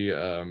supposed to be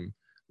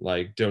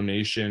like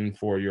donation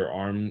for your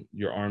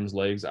arms,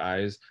 legs,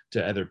 eyes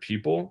to other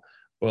people,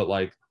 but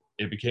like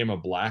it became a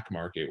black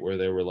market where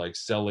they were like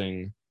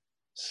selling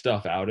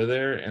stuff out of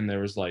there, and there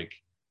was like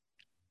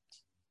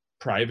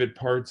private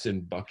parts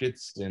in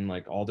buckets and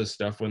like all this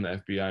stuff when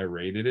the FBI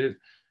raided it.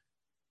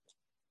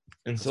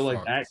 And so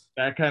like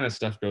that kind of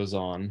stuff goes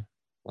on.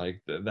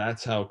 Like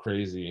that's how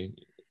crazy,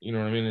 you know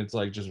what I mean? It's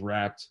like just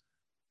wrapped.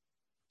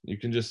 You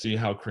can just see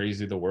how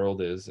crazy the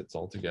world is. It's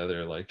all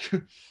together like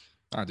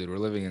dude, we're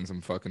living in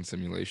some fucking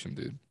simulation,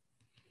 dude.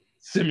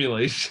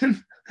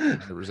 Simulation.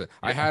 100%.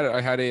 I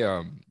had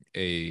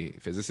a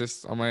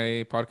physicist on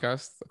my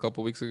podcast a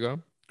couple weeks ago,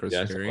 Chris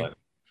Terry.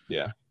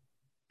 Yeah.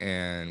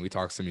 And we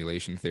talked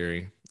simulation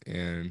theory,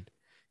 and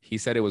he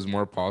said it was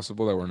more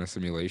possible that we're in a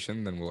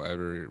simulation than we'll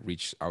ever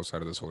reach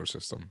outside of the solar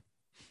system.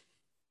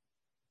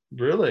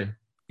 Really?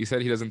 He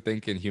said he doesn't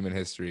think in human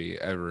history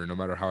ever, no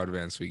matter how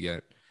advanced we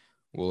get,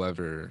 we'll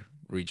ever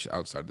reach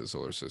outside the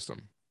solar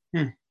system.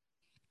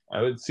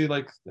 I would see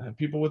like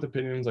people with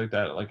opinions like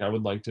that. Like I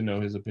would like to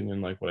know his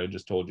opinion, like what I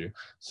just told you.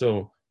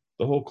 So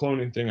the whole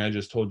cloning thing I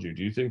just told you,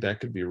 do you think that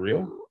could be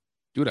real?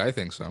 Dude, I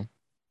think so.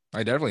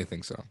 I definitely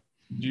think so.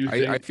 Do you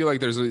think- I feel like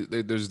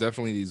there's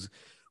definitely these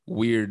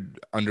weird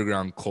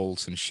underground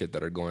cults and shit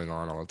that are going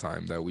on all the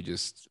time that we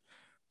just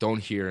don't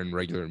hear in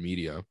regular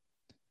media.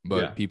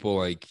 But people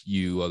like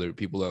you, other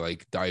people that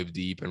like dive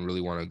deep and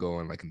really want to go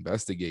and like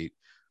investigate,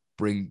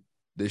 bring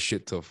this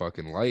shit to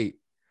fucking light,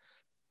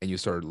 and you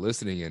start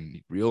listening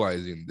and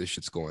realizing this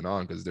shit's going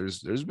on, because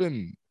there's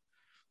been,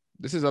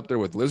 this is up there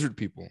with lizard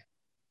people.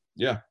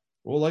 Yeah.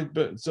 Well, like,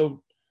 but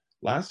so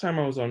last time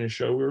I was on your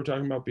show, we were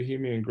talking about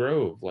Bohemian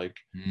Grove. Like,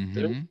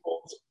 there were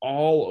cults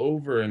all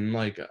over, and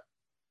like,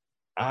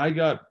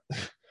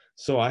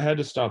 so I had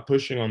to stop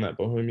pushing on that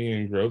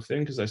Bohemian Grove thing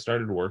because I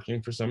started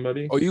working for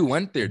somebody. Oh, you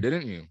went there,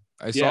 didn't you?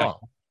 I saw.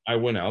 I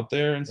went out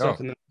there and stuff,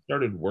 and then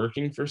started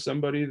working for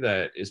somebody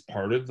that is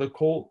part of the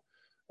cult.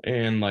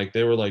 And like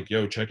they were like,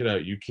 yo, check it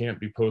out. You can't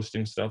be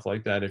posting stuff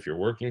like that if you're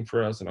working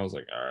for us. And I was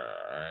like, all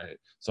right.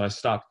 So I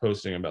stopped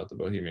posting about the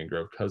Bohemian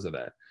Grove because of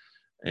that.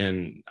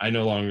 And I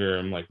no longer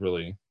am like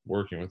really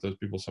working with those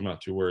people, so I'm not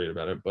too worried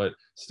about it. But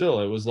still,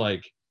 it was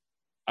like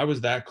I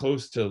was that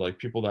close to like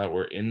people that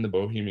were in the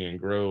Bohemian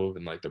Grove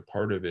and like they're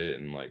part of it.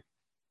 And like,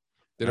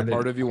 did a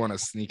part of you want to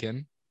sneak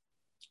in?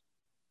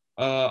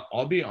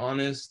 I'll be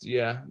honest.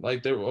 Yeah,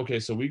 like there. Okay,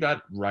 so we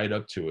got right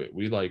up to it.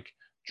 We like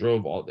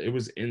drove all. It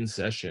was in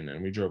session,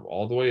 and we drove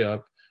all the way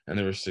up, and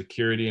there was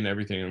security and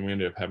everything, and we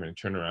ended up having to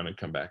turn around and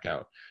come back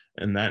out.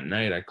 And that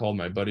night, I called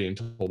my buddy and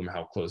told him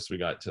how close we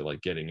got to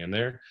like getting in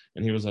there,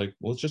 and he was like,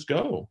 well, "Let's just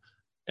go."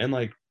 And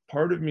like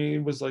part of me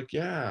was like,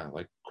 "Yeah,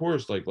 like of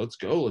course, like let's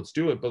go, let's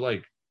do it." But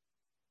like,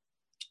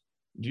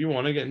 do you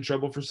want to get in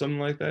trouble for something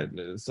like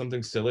that?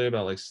 Something silly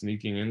about like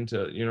sneaking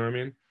into, you know what I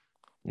mean?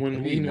 When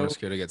I'd we be more know.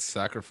 scared to get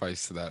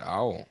sacrificed to that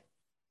owl.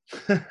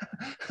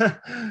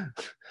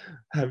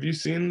 Have you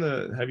seen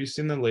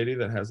the lady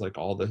that has like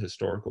all the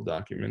historical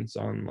documents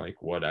on like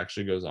what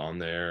actually goes on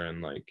there,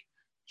 and like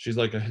she's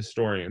like a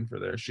historian for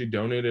there. She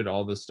donated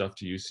all this stuff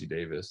to UC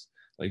Davis.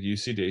 Like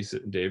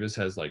Davis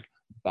has like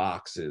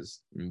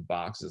boxes and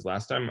boxes.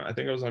 Last time I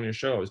think I was on your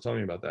show, I was telling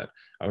you about that.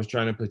 I was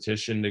trying to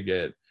petition to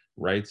get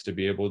rights to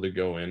be able to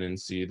go in and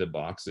see the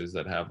boxes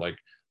that have like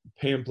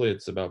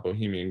pamphlets about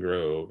Bohemian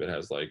Grove. It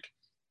has like,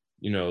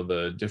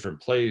 the different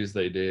plays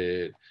they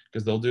did,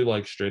 because they'll do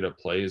like straight up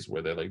plays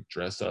where they like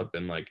dress up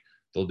and like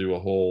they'll do a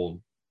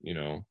whole,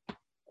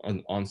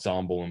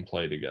 ensemble and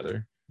play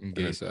together.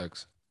 Gay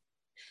sex.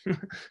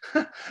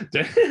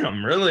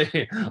 Damn,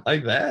 really?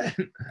 Like that?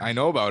 I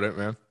know about it,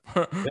 man.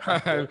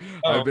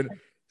 I've been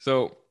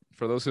so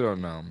for those who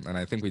don't know, and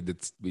I think we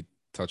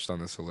touched on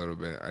this a little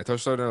bit. I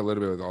touched on it a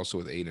little bit also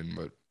with Aiden,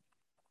 but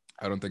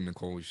I don't think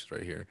Nicole, who's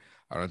right here,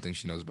 I don't think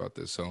she knows about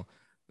this. So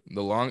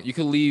you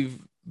could leave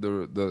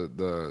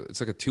the it's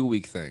like a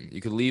 2-week thing.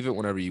 You could leave it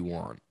whenever you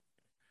want.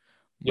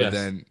 But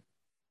Yes.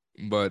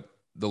 but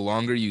the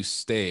longer you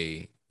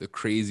stay, the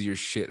crazier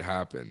shit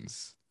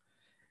happens.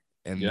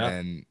 And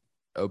then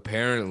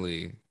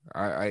apparently,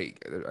 I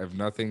have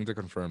nothing to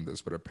confirm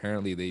this, but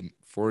apparently they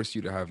force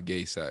you to have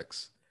gay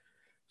sex.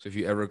 So if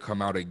you ever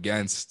come out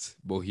against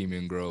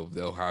Bohemian Grove,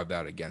 they'll have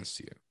that against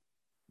you.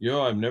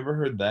 Yo, I've never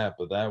heard that,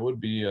 but that would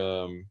be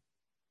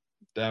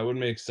that would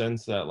make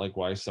sense, that like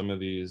why some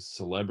of these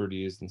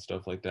celebrities and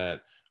stuff like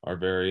that are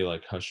very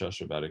like hush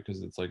hush about it,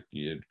 because it's like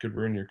it could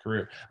ruin your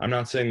career. I'm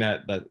not saying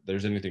that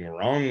there's anything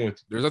wrong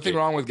with. There's nothing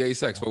wrong with gay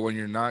sex, but when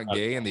you're not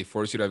gay and they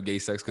force you to have gay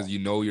sex because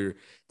you're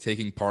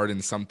taking part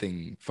in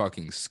something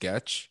fucking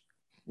sketch.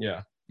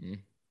 Yeah.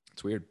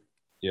 It's weird.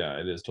 Yeah,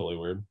 it is totally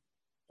weird.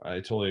 I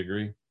totally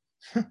agree.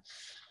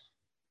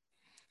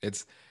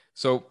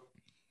 So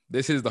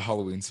this is the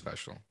Halloween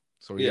special.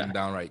 So we're getting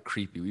downright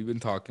creepy. We've been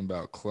talking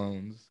about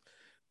clones,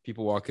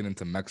 people walking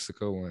into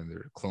Mexico and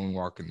their clone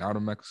walking out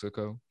of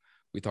Mexico.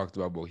 We talked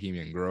about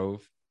Bohemian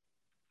Grove.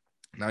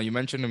 Now, you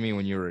mentioned to me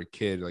when you were a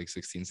kid, like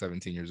 16,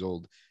 17 years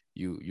old,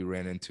 you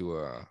ran into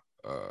a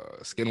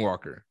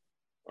skinwalker.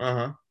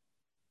 Uh-huh.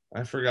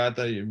 I forgot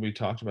that we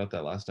talked about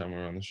that last time we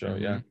were on the show.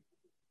 Mm-hmm. Yeah.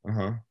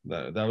 Uh-huh.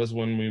 That was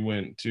when we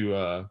went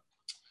to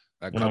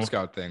that Cub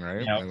Scout thing,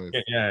 right?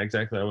 Yeah,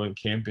 exactly. I went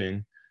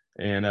camping,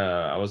 and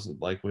I was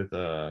like with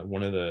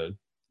one of the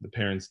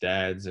parents'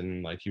 dads,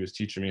 and like he was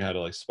teaching me how to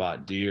like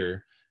spot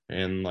deer,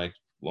 and like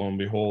lo and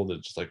behold,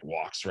 it just like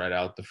walks right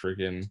out the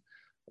freaking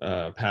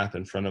path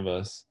in front of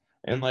us.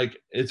 And like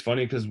it's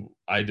funny because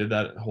I did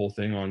that whole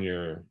thing on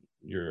your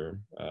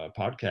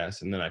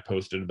podcast, and then I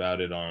posted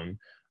about it on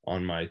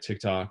my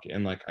TikTok,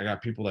 and like I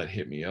got people that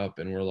hit me up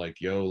and were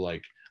like, yo,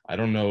 like I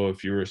don't know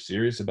if you were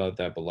serious about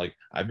that, but like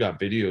I've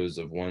got videos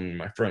of one in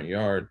my front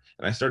yard.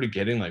 And I started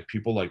getting like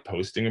people like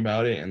posting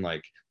about it and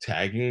like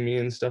tagging me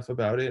and stuff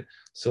about it.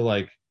 So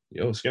like,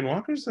 yo,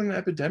 skinwalkers an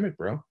epidemic,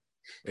 bro.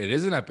 It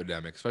is an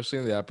epidemic, especially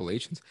in the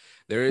Appalachians.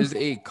 There is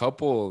a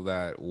couple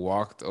that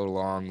walked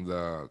along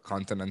the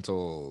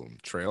Continental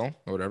Trail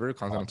or whatever,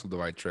 Continental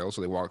Divide Trail.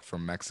 So they walked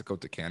from Mexico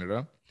to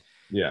Canada.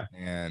 Yeah.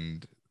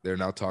 And they're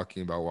now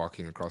talking about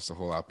walking across the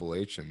whole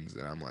Appalachians.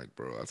 And I'm like,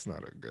 bro, that's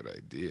not a good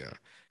idea.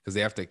 Because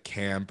they have to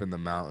camp in the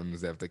mountains.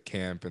 They have to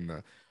camp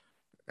and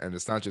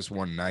it's not just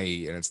one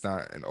night, and it's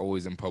not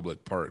always in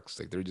public parks.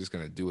 Like they're just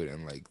going to do it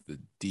in like the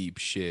deep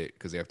shit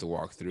because they have to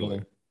walk through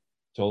it.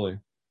 Totally.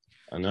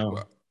 I know.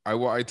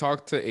 Well, I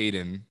talked to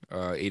Aiden.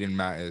 Aiden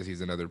Matt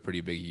he's another pretty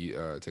big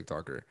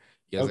TikToker.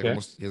 He has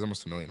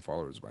almost 1 million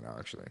followers by now,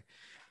 actually.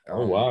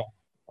 Oh wow.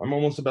 I'm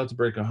almost about to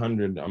break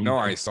 100.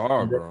 I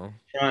saw, bro.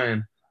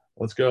 Trying.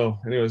 Let's go.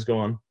 Anyways, go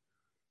on.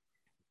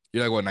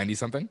 You're like what, 90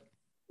 something?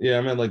 Yeah,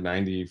 I'm at like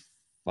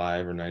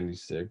 95 or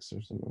 96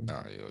 or something.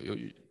 Yeah,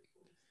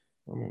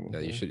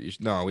 you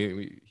should. No,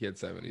 he had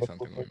 70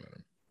 something when we met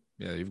him.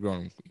 Yeah, you've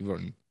grown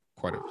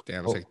quite a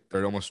damn. It's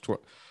like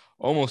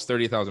almost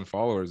 30,000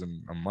 followers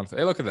in a month.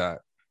 Hey, look at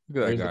that.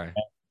 Look at that guy.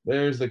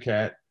 There's the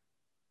cat.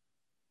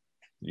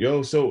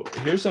 Yo, so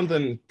here's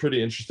something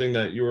pretty interesting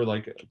that you were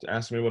like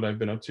asking me what I've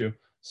been up to.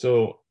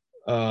 So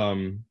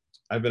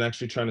I've been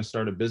actually trying to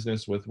start a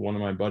business with one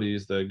of my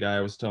buddies. The guy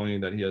I was telling you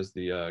that he has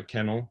the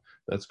kennel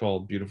that's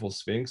called Beautiful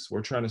Sphinx.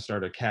 We're trying to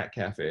start a cat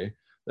cafe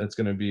that's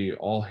going to be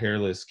all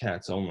hairless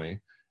cats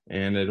only.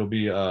 And it'll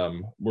be,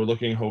 we're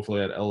looking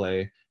hopefully at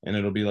LA, and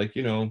it'll be like,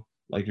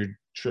 like your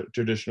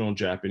traditional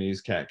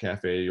Japanese cat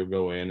cafe. You'll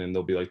go in and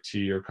there'll be like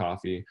tea or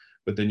coffee,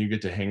 but then you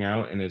get to hang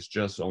out and it's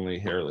just only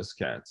hairless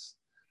cats.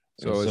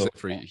 So is it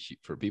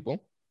for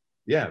people?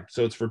 Yeah,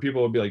 so it's for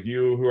people to be like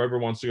you, whoever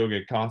wants to go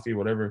get coffee,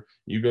 whatever.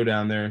 You go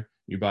down there,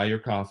 you buy your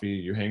coffee,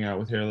 you hang out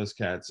with hairless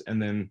cats,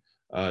 and then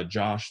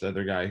Josh, the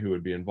other guy who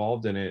would be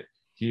involved in it,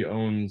 he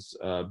owns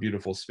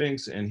Beautiful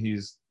Sphinx, and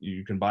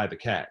you can buy the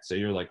cat. Say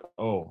you're like,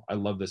 oh, I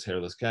love this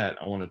hairless cat,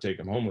 I want to take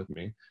him home with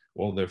me.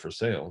 Well, they're for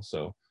sale,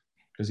 so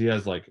because he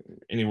has like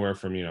anywhere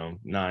from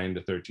 9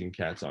 to 13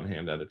 cats on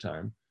hand at a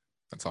time.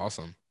 That's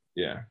awesome.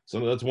 Yeah, so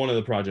that's one of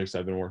the projects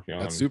I've been working on.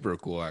 That's super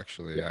cool,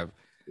 actually. Yeah.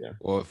 Yeah.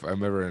 Well, if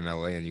I'm ever in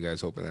LA and you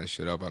guys open that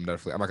shit up, I'm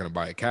not gonna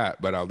buy a cat,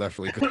 but I'll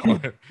definitely go.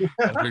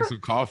 I'll drink some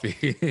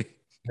coffee.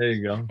 There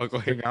you go. I'll go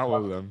hang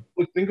out with them.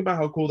 Think about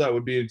how cool that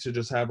would be to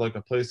just have like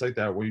a place like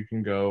that where you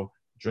can go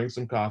drink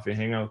some coffee,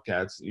 hang out with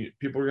cats.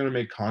 People are gonna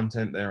make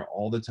content there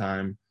all the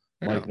time.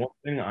 Yeah. Like one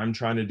thing I'm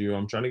trying to do,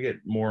 I'm trying to get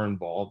more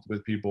involved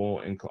with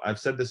people, and I've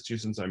said this to you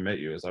since I met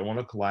you, is I want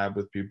to collab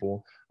with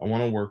people, I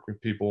want to work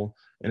with people,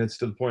 and it's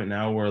to the point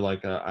now where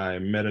like I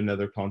met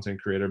another content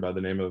creator by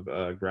the name of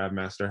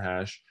Grabmaster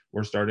Hash.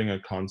 We're starting a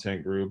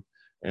content group,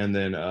 and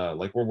then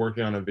like we're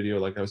working on a video,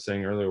 like I was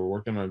saying earlier, we're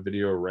working on a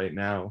video right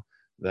now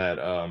that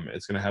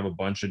it's gonna have a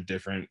bunch of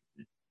different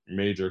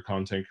major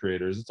content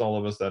creators. It's all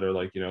of us that are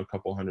like a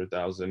couple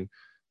 100,000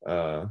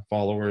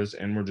 followers,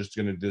 and we're just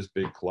gonna do this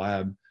big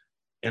collab.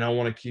 And I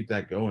want to keep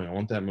that going. I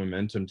want that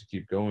momentum to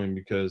keep going,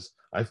 because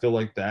I feel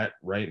like that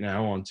right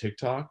now on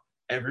TikTok,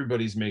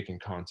 everybody's making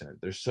content.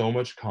 There's so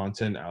much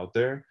content out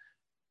there.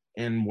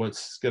 And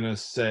what's going to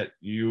set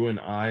you and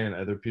I and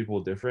other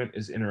people different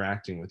is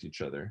interacting with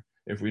each other.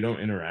 If we don't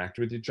interact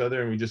with each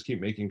other and we just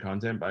keep making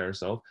content by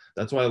ourselves,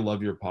 that's why I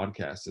love your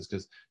podcast, is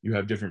because you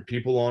have different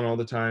people on all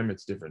the time.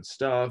 It's different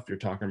stuff. You're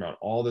talking about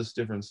all this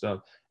different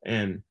stuff.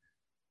 And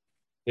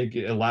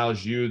it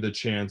allows you the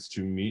chance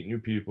to meet new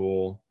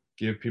people,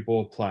 give people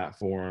a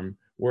platform,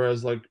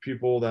 whereas like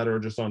people that are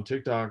just on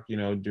TikTok,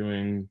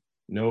 doing,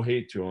 no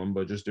hate to them,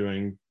 but just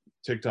doing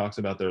TikToks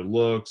about their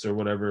looks or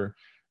whatever,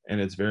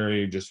 and it's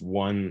very just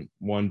one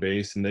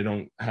base, and they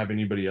don't have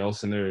anybody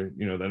else in there,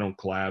 they don't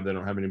collab, they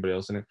don't have anybody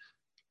else in it.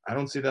 I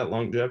don't see that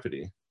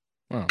longevity.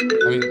 Well, I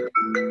mean,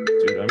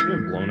 dude, I'm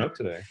getting blown up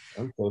today.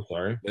 I'm so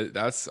sorry.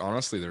 That's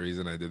honestly the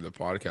reason I did the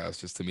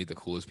podcast, just to meet the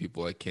coolest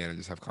people I can and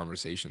just have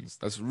conversations.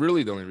 That's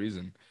really the only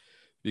reason,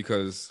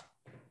 because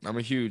I'm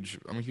a huge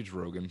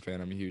Rogan fan.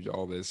 I'm a huge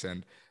all this,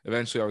 and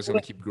eventually I was gonna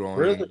keep growing.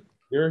 Really?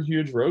 You're a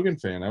huge Rogan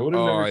fan. I would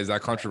have. Oh, is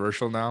that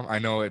controversial now? I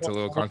know it's a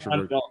little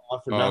controversial.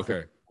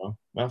 Okay.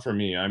 Not for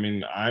me. I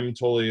mean, I'm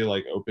totally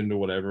like open to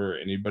whatever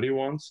anybody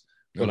wants,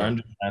 but Okay. I'm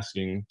just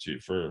asking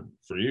for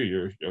you.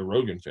 You're a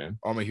Rogan fan.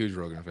 I'm a huge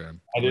Rogan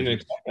fan. I didn't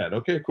expect that.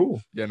 Okay, cool.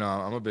 Yeah, no,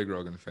 I'm a big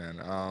Rogan fan.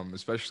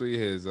 Especially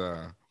his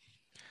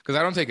because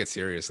I don't take it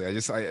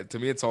seriously. To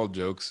me it's all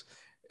jokes.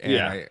 And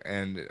Yeah.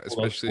 and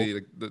especially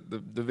like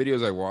the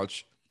videos I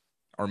watch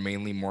are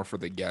mainly more for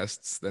the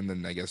guests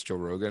than I guess Joe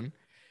Rogan,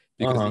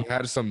 because he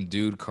had some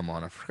dude come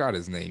on. I forgot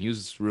his name. He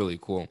was really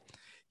cool.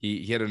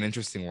 He had an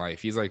interesting life.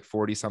 He's like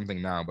 40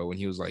 something now, but when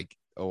he was like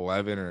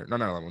 11 or no,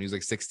 not 11, when he was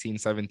like 16,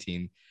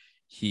 17,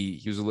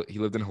 he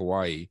lived in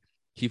Hawaii.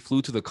 He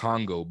flew to the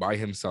Congo by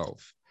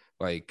himself,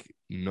 like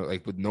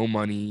with no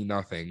money,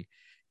 nothing,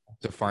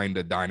 to find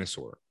a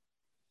dinosaur.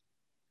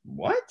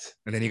 What?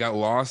 And then he got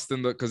lost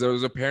because there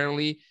was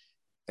apparently,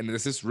 and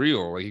this is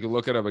real, like you can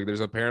look it up, like there's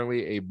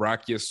apparently a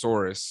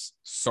Brachiosaurus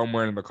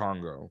somewhere in the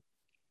Congo.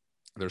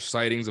 There's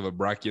sightings of a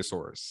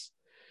Brachiosaurus.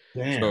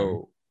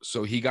 Damn.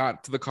 So he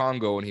got to the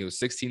Congo when he was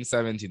 16,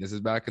 17. This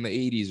is back in the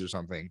 80s or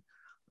something.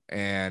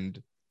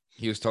 And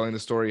he was telling the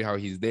story how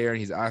he's there, and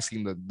he's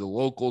asking the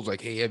locals,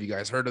 like, hey, have you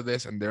guys heard of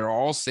this? And they're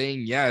all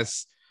saying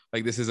yes.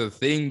 Like, this is a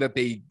thing that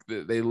they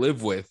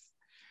live with.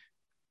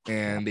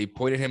 And they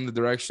pointed him in the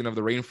direction of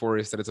the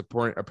rainforest that it's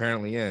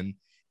apparently in.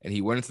 And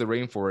he went into the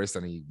rainforest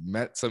and he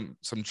met some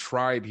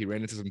tribe. He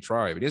ran into some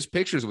tribe. And he has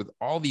pictures with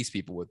all these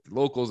people, with the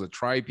locals, the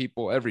tribe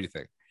people,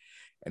 everything.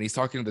 And he's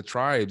talking to the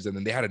tribes, and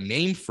then they had a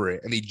name for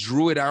it, and they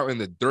drew it out in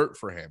the dirt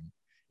for him.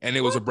 And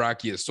it was a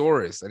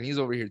Brachiosaurus. And he's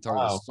over here telling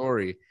the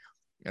story.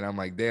 And I'm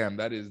like, damn,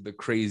 that is the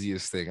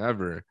craziest thing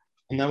ever.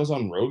 And that was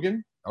on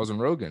Rogan? I was on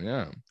Rogan,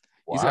 yeah.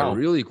 Wow. He's got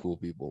really cool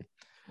people.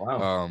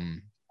 Wow.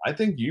 I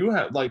think you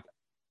have, like,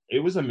 it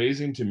was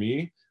amazing to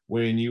me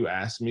when you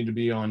asked me to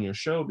be on your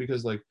show,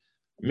 because, like,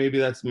 maybe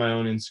that's my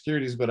own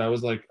insecurities, but I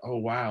was like, oh,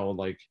 wow,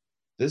 like,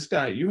 this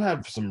guy, you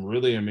have some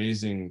really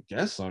amazing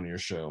guests on your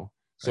show.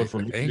 So for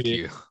me to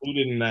be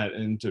included in that,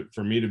 and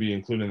for me to be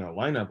included in that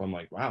lineup, I'm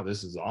like, wow,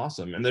 this is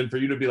awesome. And then for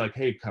you to be like,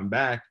 hey, come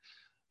back,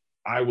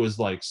 I was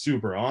like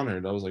super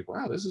honored. I was like,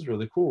 wow, this is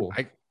really cool.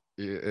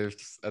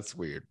 That's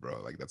weird,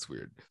 bro. Like, that's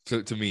weird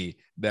to me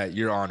that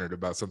you're honored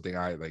about something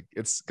I like.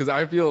 It's because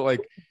I feel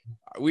like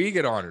we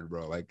get honored,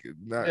 bro. Like,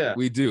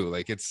 we do.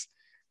 Like, it's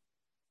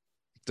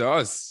to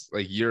us,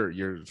 like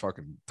you're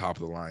fucking top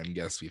of the line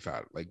guests we've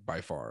had, like by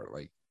far,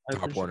 like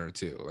top one or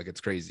two. Like, it's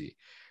crazy.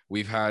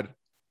 We've had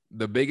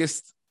the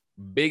biggest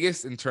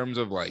in terms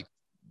of like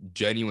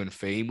genuine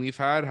fame we've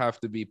had have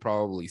to be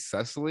probably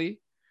Cecily,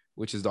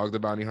 which is Dog the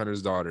Bounty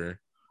Hunter's daughter,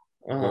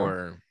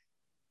 or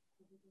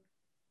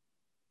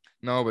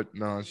no,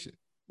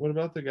 What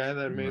about the guy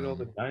that made all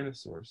the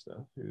dinosaur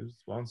stuff? He was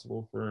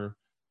responsible for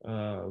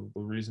the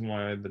reason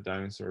why the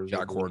dinosaurs.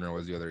 Jack Horner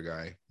was the other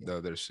guy. The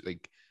other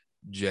like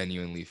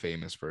genuinely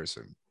famous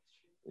person.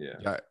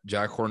 Yeah.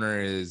 Jack Horner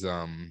is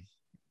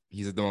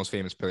he's the most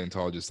famous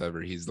paleontologist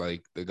ever. He's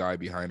like the guy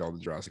behind all the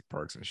Jurassic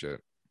Parks and shit.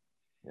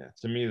 Yeah.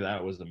 To me,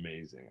 that was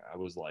amazing. I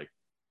was like,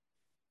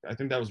 I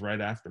think that was right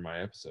after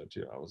my episode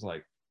too. I was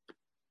like,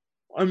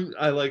 I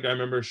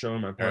remember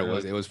showing my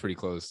partner. It was pretty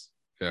close.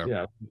 Yeah.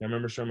 Yeah. I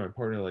remember showing my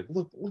partner like,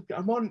 look,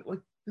 I'm on like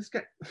this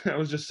guy. I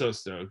was just so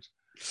stoked.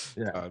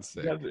 Yeah.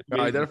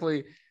 I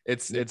definitely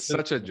it's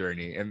such a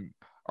journey. And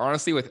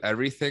honestly, with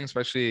everything,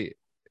 especially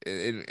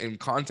in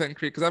content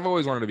create, because I've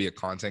always wanted to be a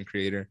content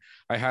creator.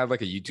 I had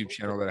like a YouTube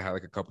channel that I had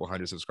like a couple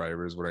hundred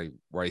subscribers where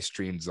I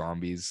streamed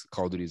zombies,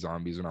 Call of Duty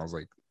Zombies, when I was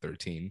like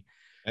 13.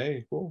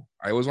 Hey, cool.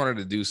 I always wanted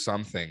to do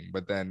something,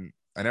 but then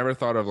I never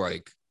thought of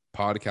like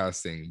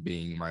podcasting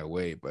being my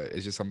way, but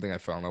it's just something I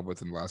fell in love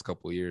with in the last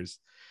couple of years.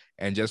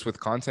 And just with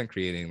content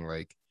creating,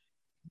 like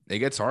it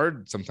gets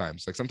hard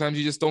sometimes. Like sometimes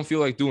you just don't feel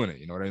like doing it.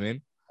 You know what I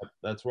mean?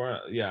 That's where,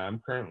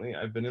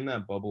 I've been in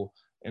that bubble.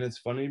 And it's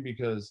funny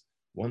because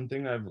one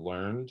thing I've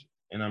learned,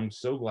 and I'm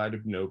so glad to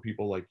know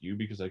people like you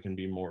because I can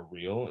be more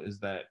real, is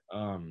that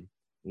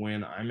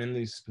when I'm in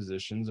these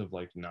positions of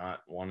like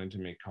not wanting to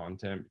make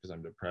content because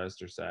I'm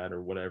depressed or sad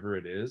or whatever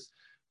it is,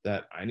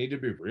 that I need to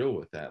be real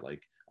with that.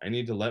 Like I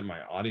need to let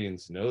my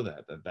audience know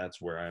that that's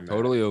where I'm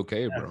totally at.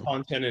 Okay, that's bro.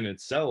 content in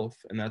itself,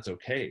 and that's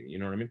okay. You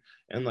know what I mean?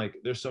 And like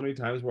there's so many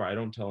times where I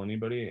don't tell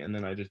anybody and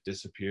then I just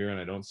disappear and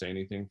I don't say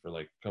anything for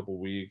like a couple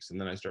weeks and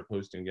then I start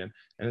posting again.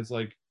 And it's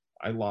like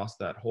I lost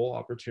that whole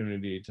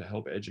opportunity to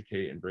help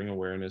educate and bring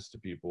awareness to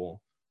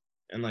people.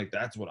 And like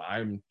that's what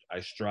I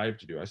strive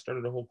to do. I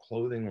started a whole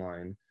clothing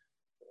line.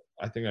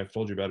 I think I've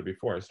told you about it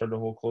before. I started a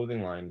whole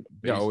clothing line.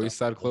 Yeah, Always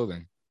Sad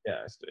Clothing.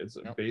 Yeah, it's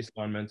based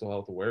on mental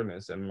health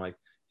awareness. And like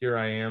here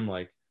I am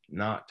like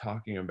not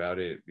talking about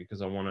it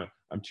because I'm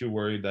too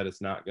worried that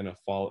it's not gonna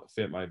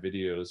fit my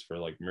videos for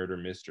like murder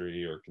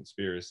mystery or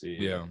conspiracy.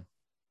 Yeah.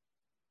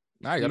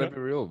 Nah, you gotta be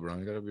real, bro.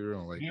 You gotta be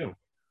real.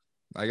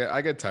 Like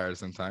I get tired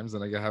sometimes,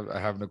 and I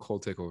have Nicole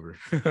take over.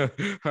 I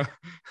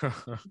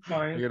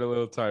get a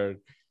little tired.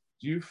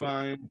 Do you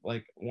find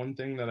like one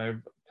thing that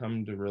I've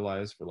come to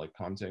realize for like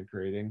content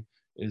creating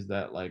is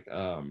that like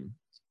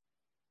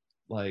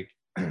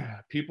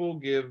people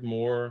give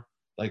more,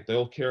 like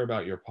they'll care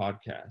about your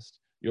podcast.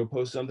 You'll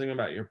post something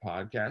about your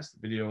podcast, the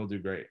video will do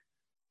great.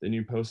 Then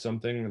you post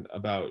something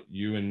about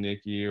you and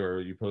Nikki,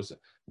 or you post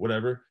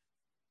whatever,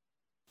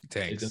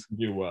 tanks. It doesn't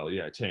do well.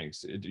 Yeah, it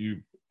tanks.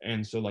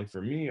 And so like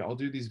for me, I'll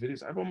do these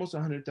videos. I have almost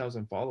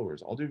 100,000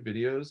 followers. I'll do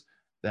videos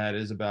that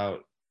is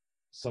about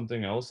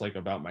something else, like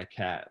about my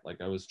cat.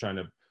 Like I was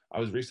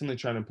recently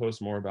trying to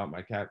post more about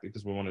my cat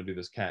because we want to do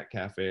this cat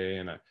cafe,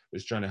 and I'm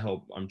trying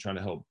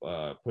to help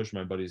push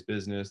my buddy's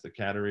business, the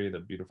Cattery, the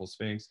Beautiful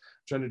Sphinx.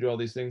 I'm trying to do all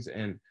these things,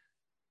 and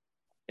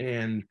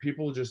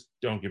people just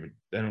don't give it.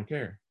 They don't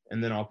care.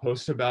 And then I'll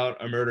post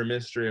about a murder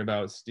mystery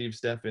about Steve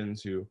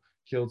Steffens who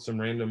killed some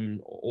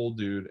random old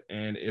dude,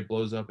 and it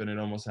blows up, and it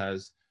almost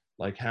has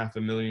like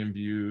 500,000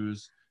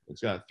 views. It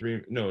has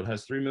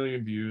 3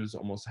 million views,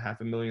 almost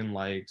 500,000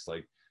 likes.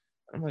 Like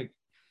I'm like,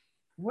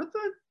 what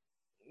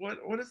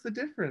is the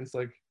difference?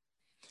 Like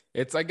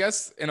it's, I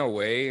guess in a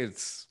way,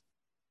 it's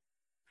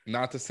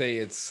not to say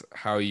it's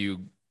how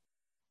you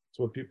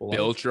what people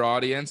built your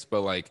audience,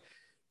 but like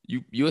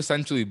you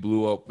essentially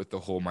blew up with the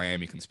whole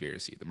Miami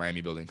conspiracy, the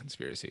Miami building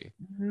conspiracy.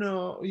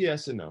 No,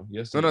 yes and no.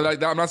 Yes. No,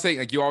 I'm not saying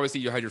like you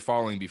had your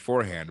following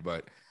beforehand,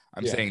 but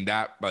I'm saying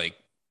that like.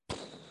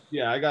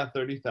 Yeah, I got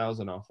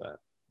 30,000 off that.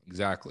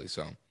 Exactly.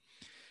 So.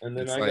 And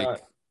then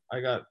I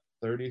got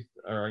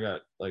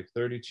like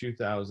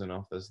 32,000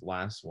 off this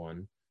last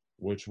one,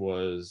 which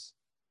was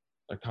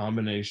a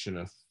combination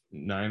of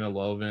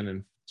 9/11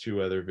 and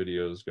 2 other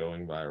videos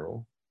going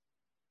viral.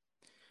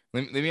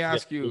 Let me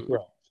ask you.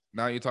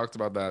 Now you talked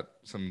about that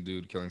some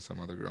dude killing some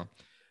other girl.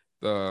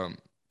 The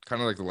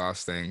kind of like the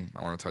last thing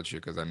I want to touch you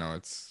because I know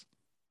it's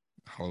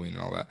Halloween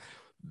and all that.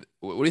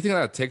 What do you think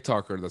of that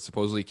TikToker that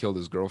supposedly killed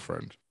his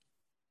girlfriend?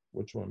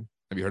 Which one?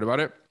 Have you heard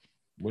about it?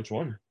 Which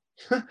one?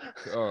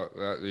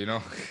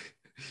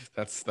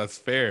 That's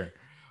fair.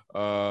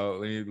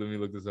 Let me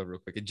look this up real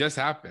quick. It just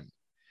happened.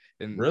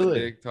 And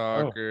really?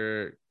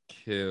 TikToker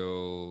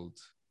killed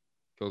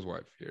his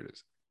wife. Here it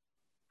is.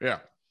 Yeah.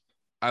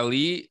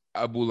 Ali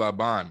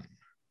Abulaban.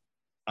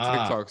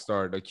 TikTok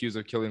star accused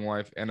of killing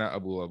wife Anna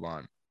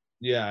Abulaban.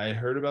 Yeah, I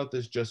heard about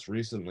this just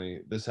recently.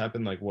 This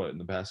happened like what, in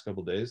the past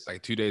couple days?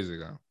 Like 2 days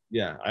ago.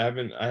 Yeah, I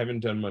haven't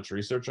done much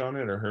research on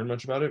it or heard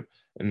much about it.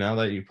 And now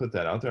that you put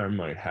that out there, I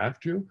might have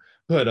to.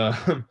 But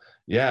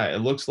yeah, it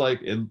looks like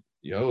it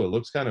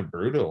looks kind of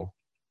brutal.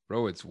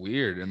 Bro, it's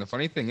weird. And the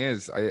funny thing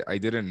is, I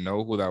didn't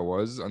know who that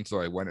was until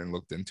I went and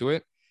looked into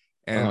it.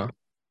 And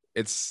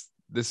it's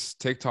this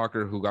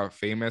TikToker who got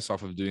famous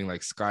off of doing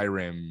like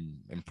Skyrim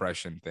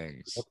impression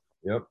things.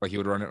 Yep. Like he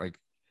would run it like,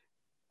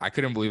 I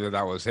couldn't believe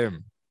that was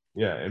him.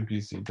 Yeah,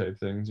 NPC type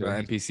things. Yeah.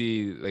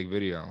 NPC like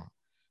video.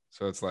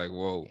 So it's like,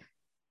 whoa,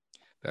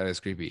 that is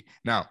creepy.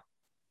 Now,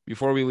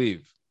 before we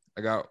leave,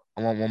 I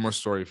want one more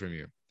story from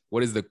you.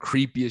 What is the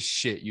creepiest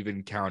shit you've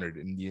encountered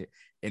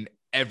in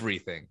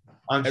everything?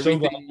 I'm so Everything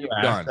glad you you've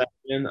asked done. that,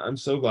 and I'm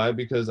so glad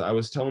because I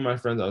was telling my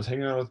friends, I was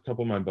hanging out with a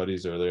couple of my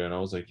buddies earlier, and I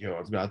was like, "Yo,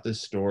 I've got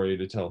this story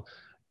to tell."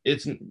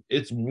 It's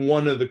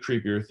one of the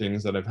creepier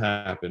things that have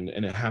happened,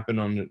 and it happened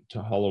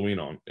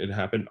It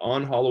happened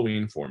on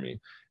Halloween for me,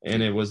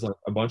 and it was like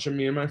a bunch of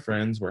me and my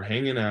friends were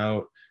hanging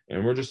out,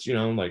 and we're just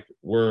like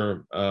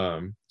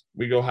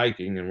we go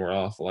hiking and we're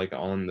off like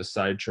on the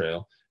side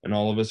trail, and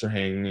all of us are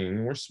hanging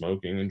and we're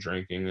smoking and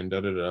drinking and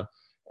da da da.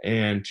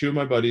 And two of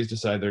my buddies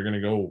decide they're going to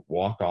go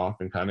walk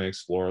off and kind of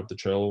explore up the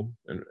trail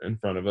in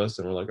front of us.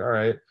 And we're like, all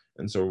right.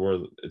 And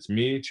so it's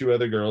me, two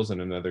other girls, and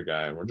another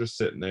guy. And we're just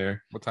sitting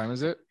there What time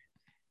is it?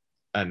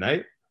 at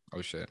night.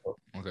 Oh shit.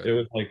 Okay.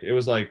 It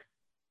was like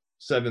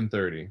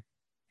 7:30,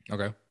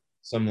 Okay.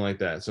 something like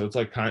that. So it's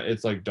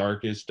like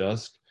darkish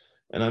dusk.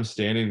 And I'm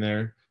standing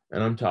there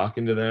and I'm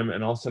talking to them.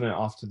 And all of a sudden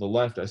off to the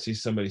left, I see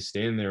somebody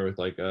standing there with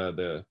like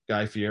the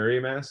Guy Fieri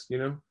mask,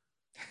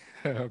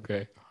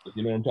 Okay.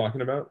 You know what I'm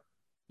talking about?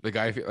 The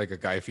guy, like a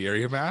Guy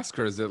Fieri mask,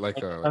 or is it like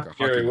a hockey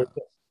Fieri, mask?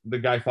 the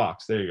Guy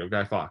Fawkes. There you go,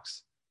 Guy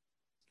Fawkes.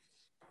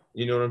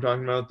 You know what I'm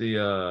talking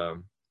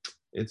about?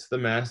 It's the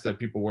mask that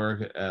people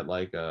wear at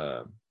like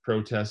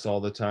protests all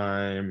the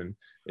time, and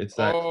it's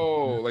that.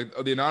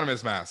 The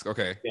anonymous mask.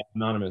 Okay. Yeah,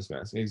 anonymous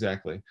mask,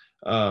 exactly.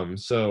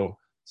 So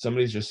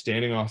somebody's just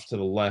standing off to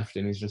the left,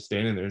 and he's just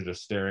standing there,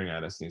 just staring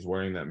at us, and he's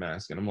wearing that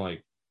mask, and I'm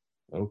like,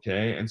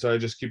 okay. And so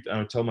I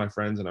would tell my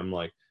friends, and I'm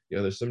like,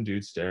 yo, there's some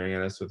dude staring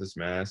at us with this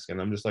mask, and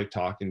I'm just like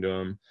talking to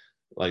him,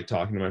 like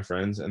talking to my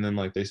friends, and then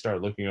like they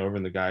start looking over,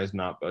 and the guy's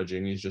not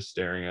budging, he's just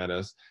staring at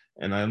us,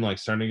 and I'm like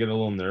starting to get a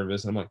little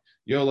nervous. I'm like,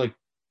 yo, like,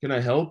 can I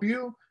help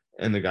you?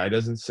 And the guy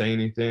doesn't say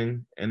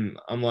anything, and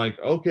I'm like,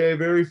 okay,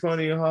 very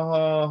funny,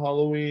 haha,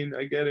 Halloween,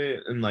 I get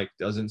it, and like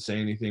doesn't say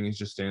anything, he's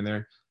just standing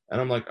there, and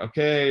I'm like,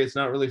 okay, it's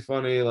not really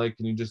funny, like,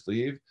 can you just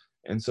leave?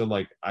 And so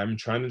like I'm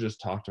trying to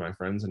just talk to my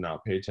friends and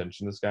not pay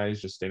attention to this guy.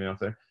 He's just standing out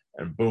there,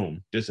 and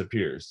boom,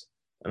 disappears.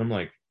 And I'm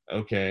like,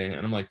 okay.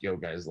 And I'm like, yo,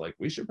 guys, like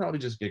we should probably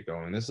just get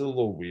going. This is a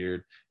little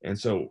weird. And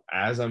so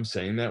as I'm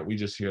saying that, we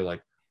just hear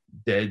like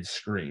dead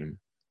scream,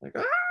 like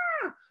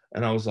ah.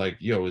 And I was like,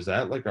 yo, is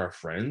that like our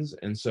friends?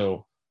 And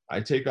so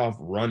I take off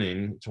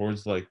running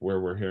towards like where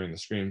we're hearing the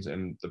screams.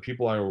 And the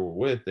people I were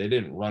with, they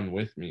didn't run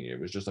with me. It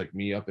was just like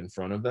me up in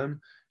front of them.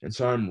 And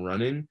so I'm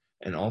running,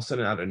 and all of a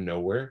sudden out of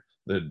nowhere,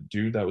 the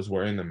dude that was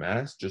wearing the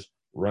mask just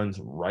runs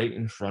right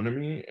in front of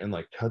me and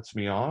like cuts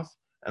me off.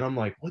 And I'm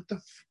like, what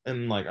the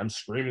and like I'm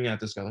screaming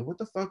at this guy, like, what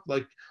the fuck?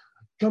 Like,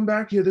 come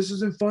back here, this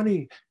isn't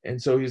funny. And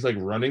so he's like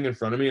running in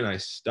front of me, and I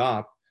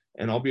stop.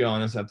 And I'll be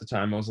honest, at the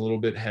time I was a little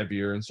bit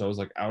heavier, and so I was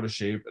like out of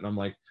shape, and I'm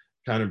like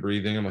kind of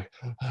breathing. I'm like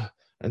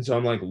and so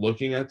I'm like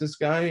looking at this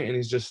guy, and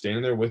he's just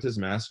standing there with his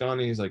mask on,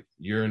 and he's like,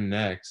 you're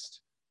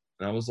next.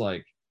 And I was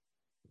like,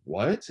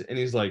 what? And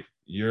he's like,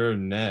 you're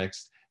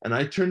next. And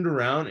I turned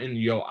around, and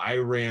yo, I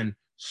ran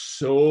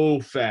so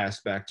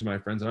fast back to my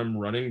friends, and I'm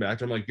running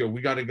back. I'm like, yo,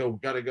 we gotta go.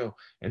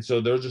 And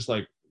so they're just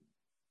like,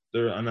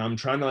 and I'm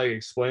trying to like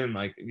explain,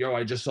 like, yo,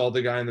 I just saw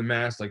the guy in the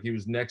mask, like he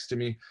was next to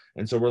me.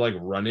 And so we're like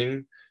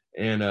running,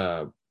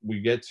 and we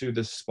get to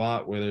this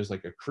spot where there's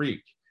like a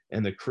creek,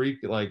 and the creek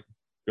like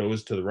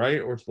goes to the right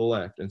or to the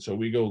left. And so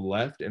we go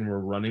left, and we're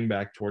running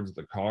back towards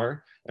the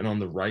car. And on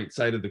the right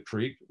side of the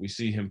creek, we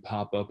see him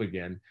pop up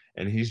again,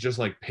 and he's just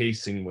like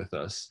pacing with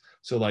us.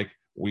 So like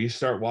we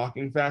start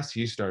walking fast,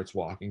 he starts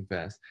walking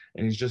fast,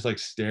 and he's just like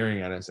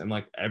staring at us. And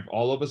like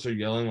all of us are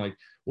yelling, like,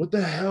 what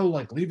the hell?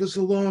 Like, leave us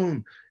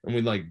alone. And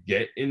we like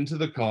get into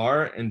the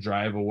car and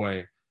drive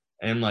away.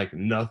 And like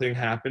nothing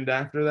happened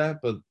after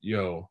that. But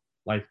yo,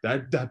 like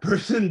that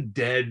person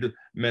dead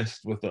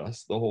messed with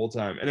us the whole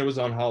time. And it was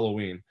on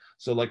Halloween.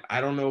 So like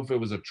I don't know if it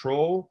was a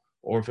troll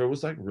or if it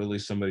was like really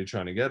somebody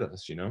trying to get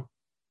us,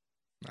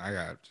 I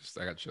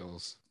got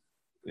chills.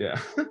 Yeah.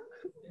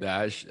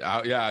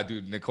 Yeah,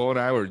 dude. Nicole and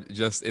I were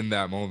just in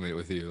that moment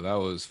with you. That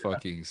was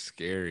fucking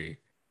scary.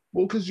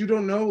 Well, because you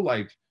don't know,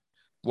 like.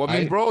 Well, I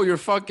mean, bro, you're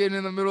fucking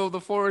in the middle of the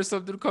forest.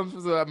 Some dude comes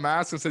with a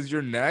mask and says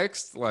you're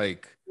next.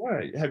 Like,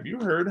 what? Have you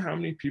heard how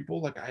many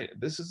people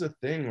this is a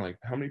thing, like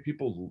how many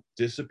people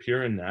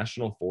disappear in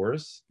national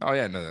forests? Oh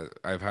yeah, no,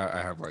 I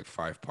have like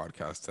 5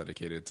 podcasts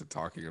dedicated to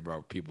talking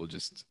about people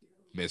just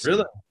missing.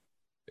 Really?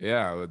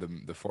 Yeah,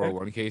 with the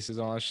 401 cases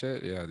and all that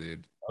shit. Yeah,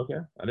 dude. Okay,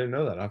 I didn't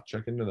know that. I'll have to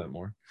check into that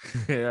more.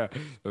 Yeah,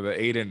 so the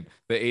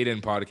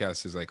Aiden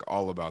podcast is like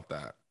all about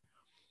that.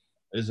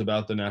 Is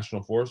about the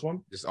national forest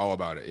one? Just all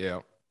about it. Yeah,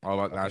 all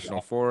about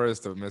national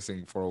forest, the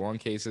missing 401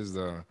 cases,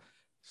 the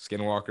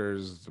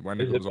skinwalkers,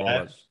 Wendigos, all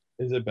that.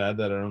 Is it bad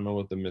that I don't know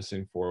what the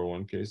missing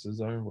 401 cases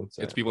are? What's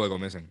that? It's people that go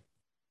missing.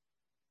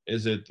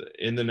 Is it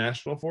in the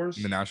national forest?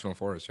 In the national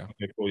forest, yeah.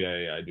 Okay, cool.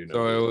 Yeah, I do know.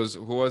 So it was,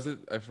 who was it?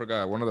 I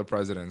forgot. One of the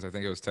presidents. I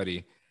think it was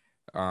Teddy.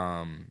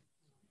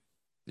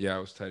 Yeah,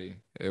 it was Teddy.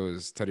 It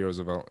was Teddy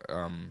Roosevelt.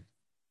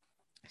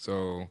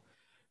 So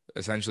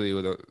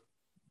essentially,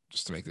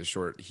 just to make this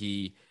short,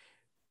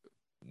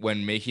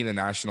 when making the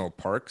national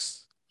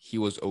parks, he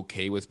was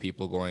okay with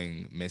people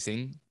going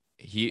missing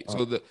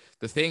So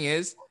the thing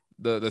is,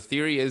 the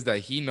theory is that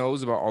he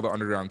knows about all the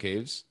underground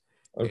caves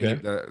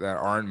that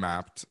aren't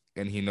mapped,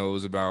 and he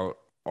knows about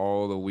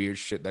all the weird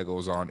shit that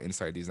goes on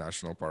inside these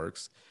national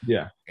parks.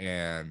 Yeah.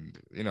 And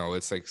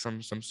it's like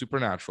some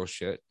supernatural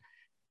shit.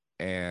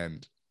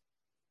 And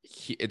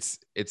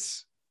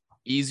it's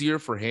easier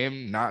for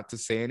him not to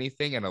say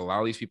anything and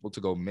allow these people to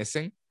go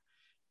missing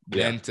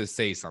than to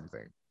say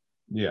something.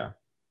 Yeah.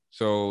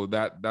 So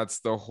that's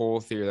the whole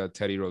theory, that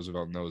Teddy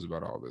Roosevelt knows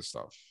about all this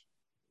stuff.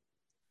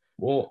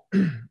 Well,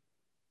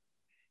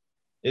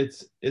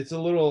 it's a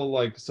little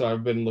like, so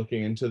I've been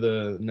looking into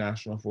the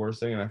national forest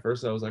thing, and at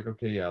first I was like,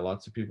 okay, yeah,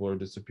 lots of people are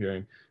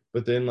disappearing.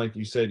 But then, like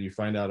you said, you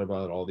find out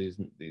about all these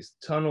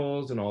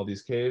tunnels and all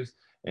these caves,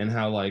 and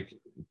how, like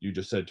you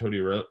just said,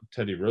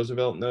 Teddy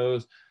Roosevelt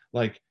knows.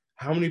 Like,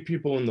 how many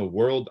people in the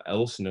world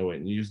else know it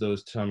and use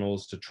those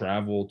tunnels to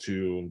travel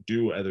to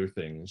do other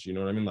things? You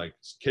know what I mean? Like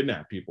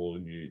kidnap people,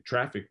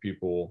 traffic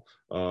people,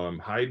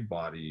 hide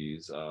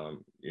bodies,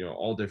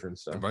 all different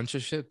stuff. A bunch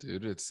of shit,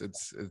 dude.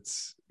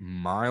 It's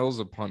miles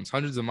upon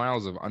hundreds of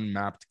miles of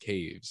unmapped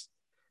caves.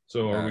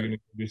 So are we gonna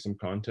do some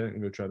content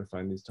and go try to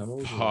find these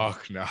tunnels?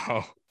 Fuck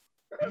no.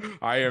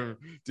 I am,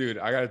 dude.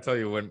 I gotta tell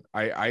you, when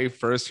I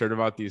first heard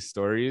about these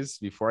stories,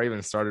 before I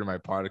even started my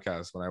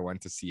podcast, when I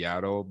went to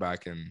Seattle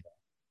back in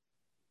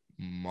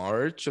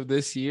March of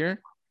this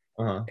year,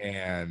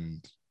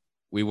 and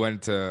we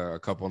went to a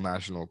couple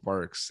national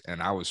parks,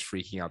 and I was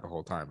freaking out the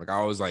whole time. Like,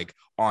 I was like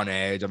on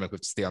edge. I'm like, we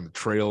have to stay on the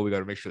trail. We got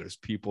to make sure there's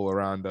people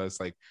around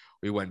us. Like,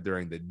 we went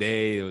during the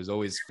day. There was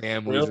always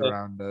families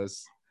around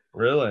us.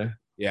 Really?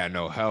 Yeah,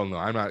 no, hell no.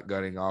 I'm not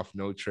cutting off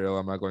no trail.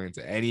 I'm not going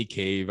into any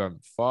cave.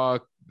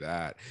 Fuck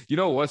that. You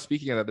know what?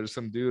 Speaking of that, there's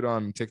some dude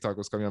on TikTok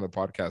was coming on the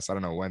podcast. I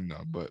don't know when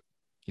though, but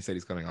he said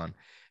he's coming on.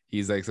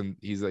 He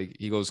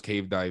goes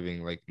cave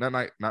diving, like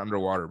not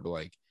underwater, but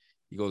like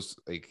he goes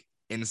like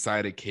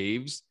inside of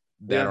caves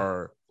that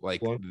are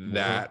like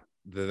that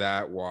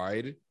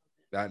wide,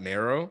 that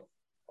narrow.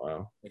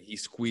 Wow. And he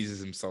squeezes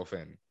himself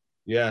in.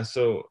 Yeah.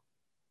 So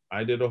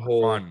I did a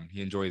whole fun.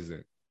 He enjoys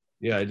it.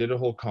 Yeah, I did a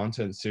whole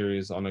content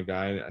series on a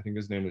guy, I think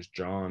his name was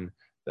John,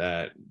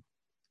 that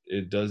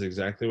it does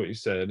exactly what you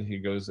said. He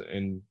goes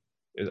in,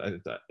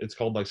 it's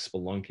called like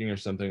spelunking or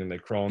something, and they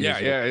crawl in. Yeah,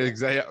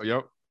 exactly.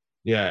 Yep.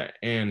 Yeah,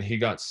 and he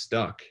got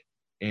stuck,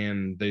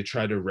 and they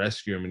tried to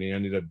rescue him, and he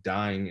ended up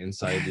dying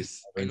inside.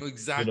 Yes, I know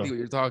exactly what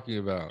you're talking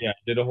about. Yeah,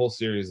 I did a whole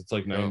series. It's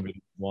like 9 videos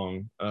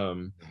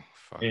long.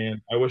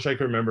 And I wish I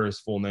could remember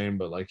his full name,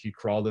 but like he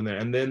crawled in there.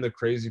 And then the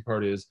crazy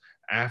part is,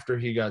 after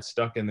he got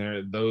stuck in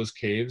there, those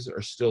caves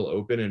are still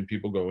open and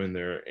people go in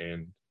there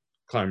and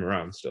climb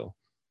around still.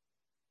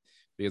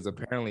 Because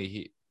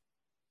apparently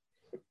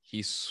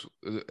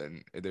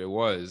there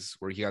was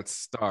where he got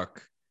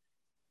stuck.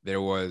 It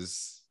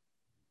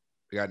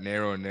got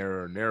narrower and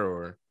narrower and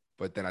narrower.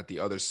 But then at the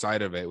other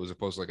side of it was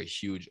supposed to like a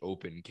huge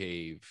open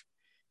cave,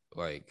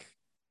 like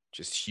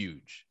just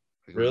huge.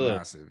 Like, really?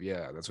 Massive.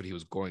 Yeah, that's what he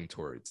was going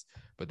towards.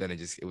 But then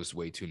it was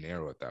way too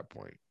narrow at that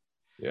point.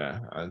 Yeah,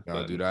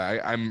 dude,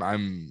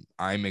 I'm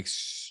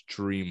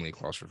extremely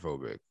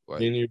claustrophobic. Like,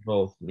 me and you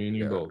both.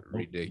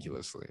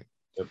 Ridiculously.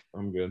 Yep,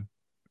 I'm good.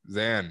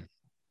 Zan,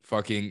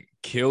 fucking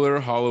killer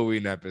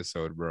Halloween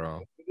episode, bro.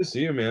 Good to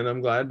see you, man. I'm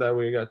glad that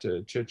we got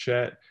to chit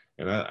chat,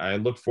 and I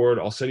look forward.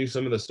 I'll send you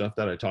some of the stuff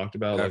that I talked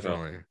about.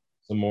 Definitely. Like,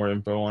 some more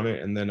info on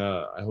it, and then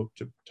I hope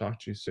to talk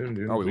to you soon,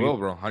 dude. Oh, we will,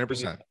 bro.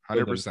 100%.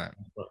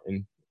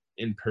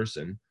 In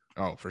person.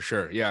 Oh, for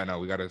sure. Yeah, no,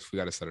 we gotta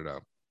set it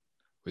up.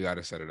 We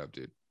gotta set it up,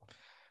 dude.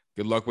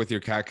 Good luck with your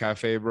cat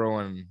cafe, bro,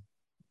 and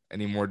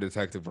any more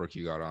detective work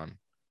you got on.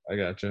 I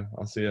gotcha.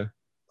 I'll see you.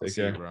 Take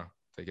care, bro.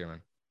 Take care,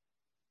 man.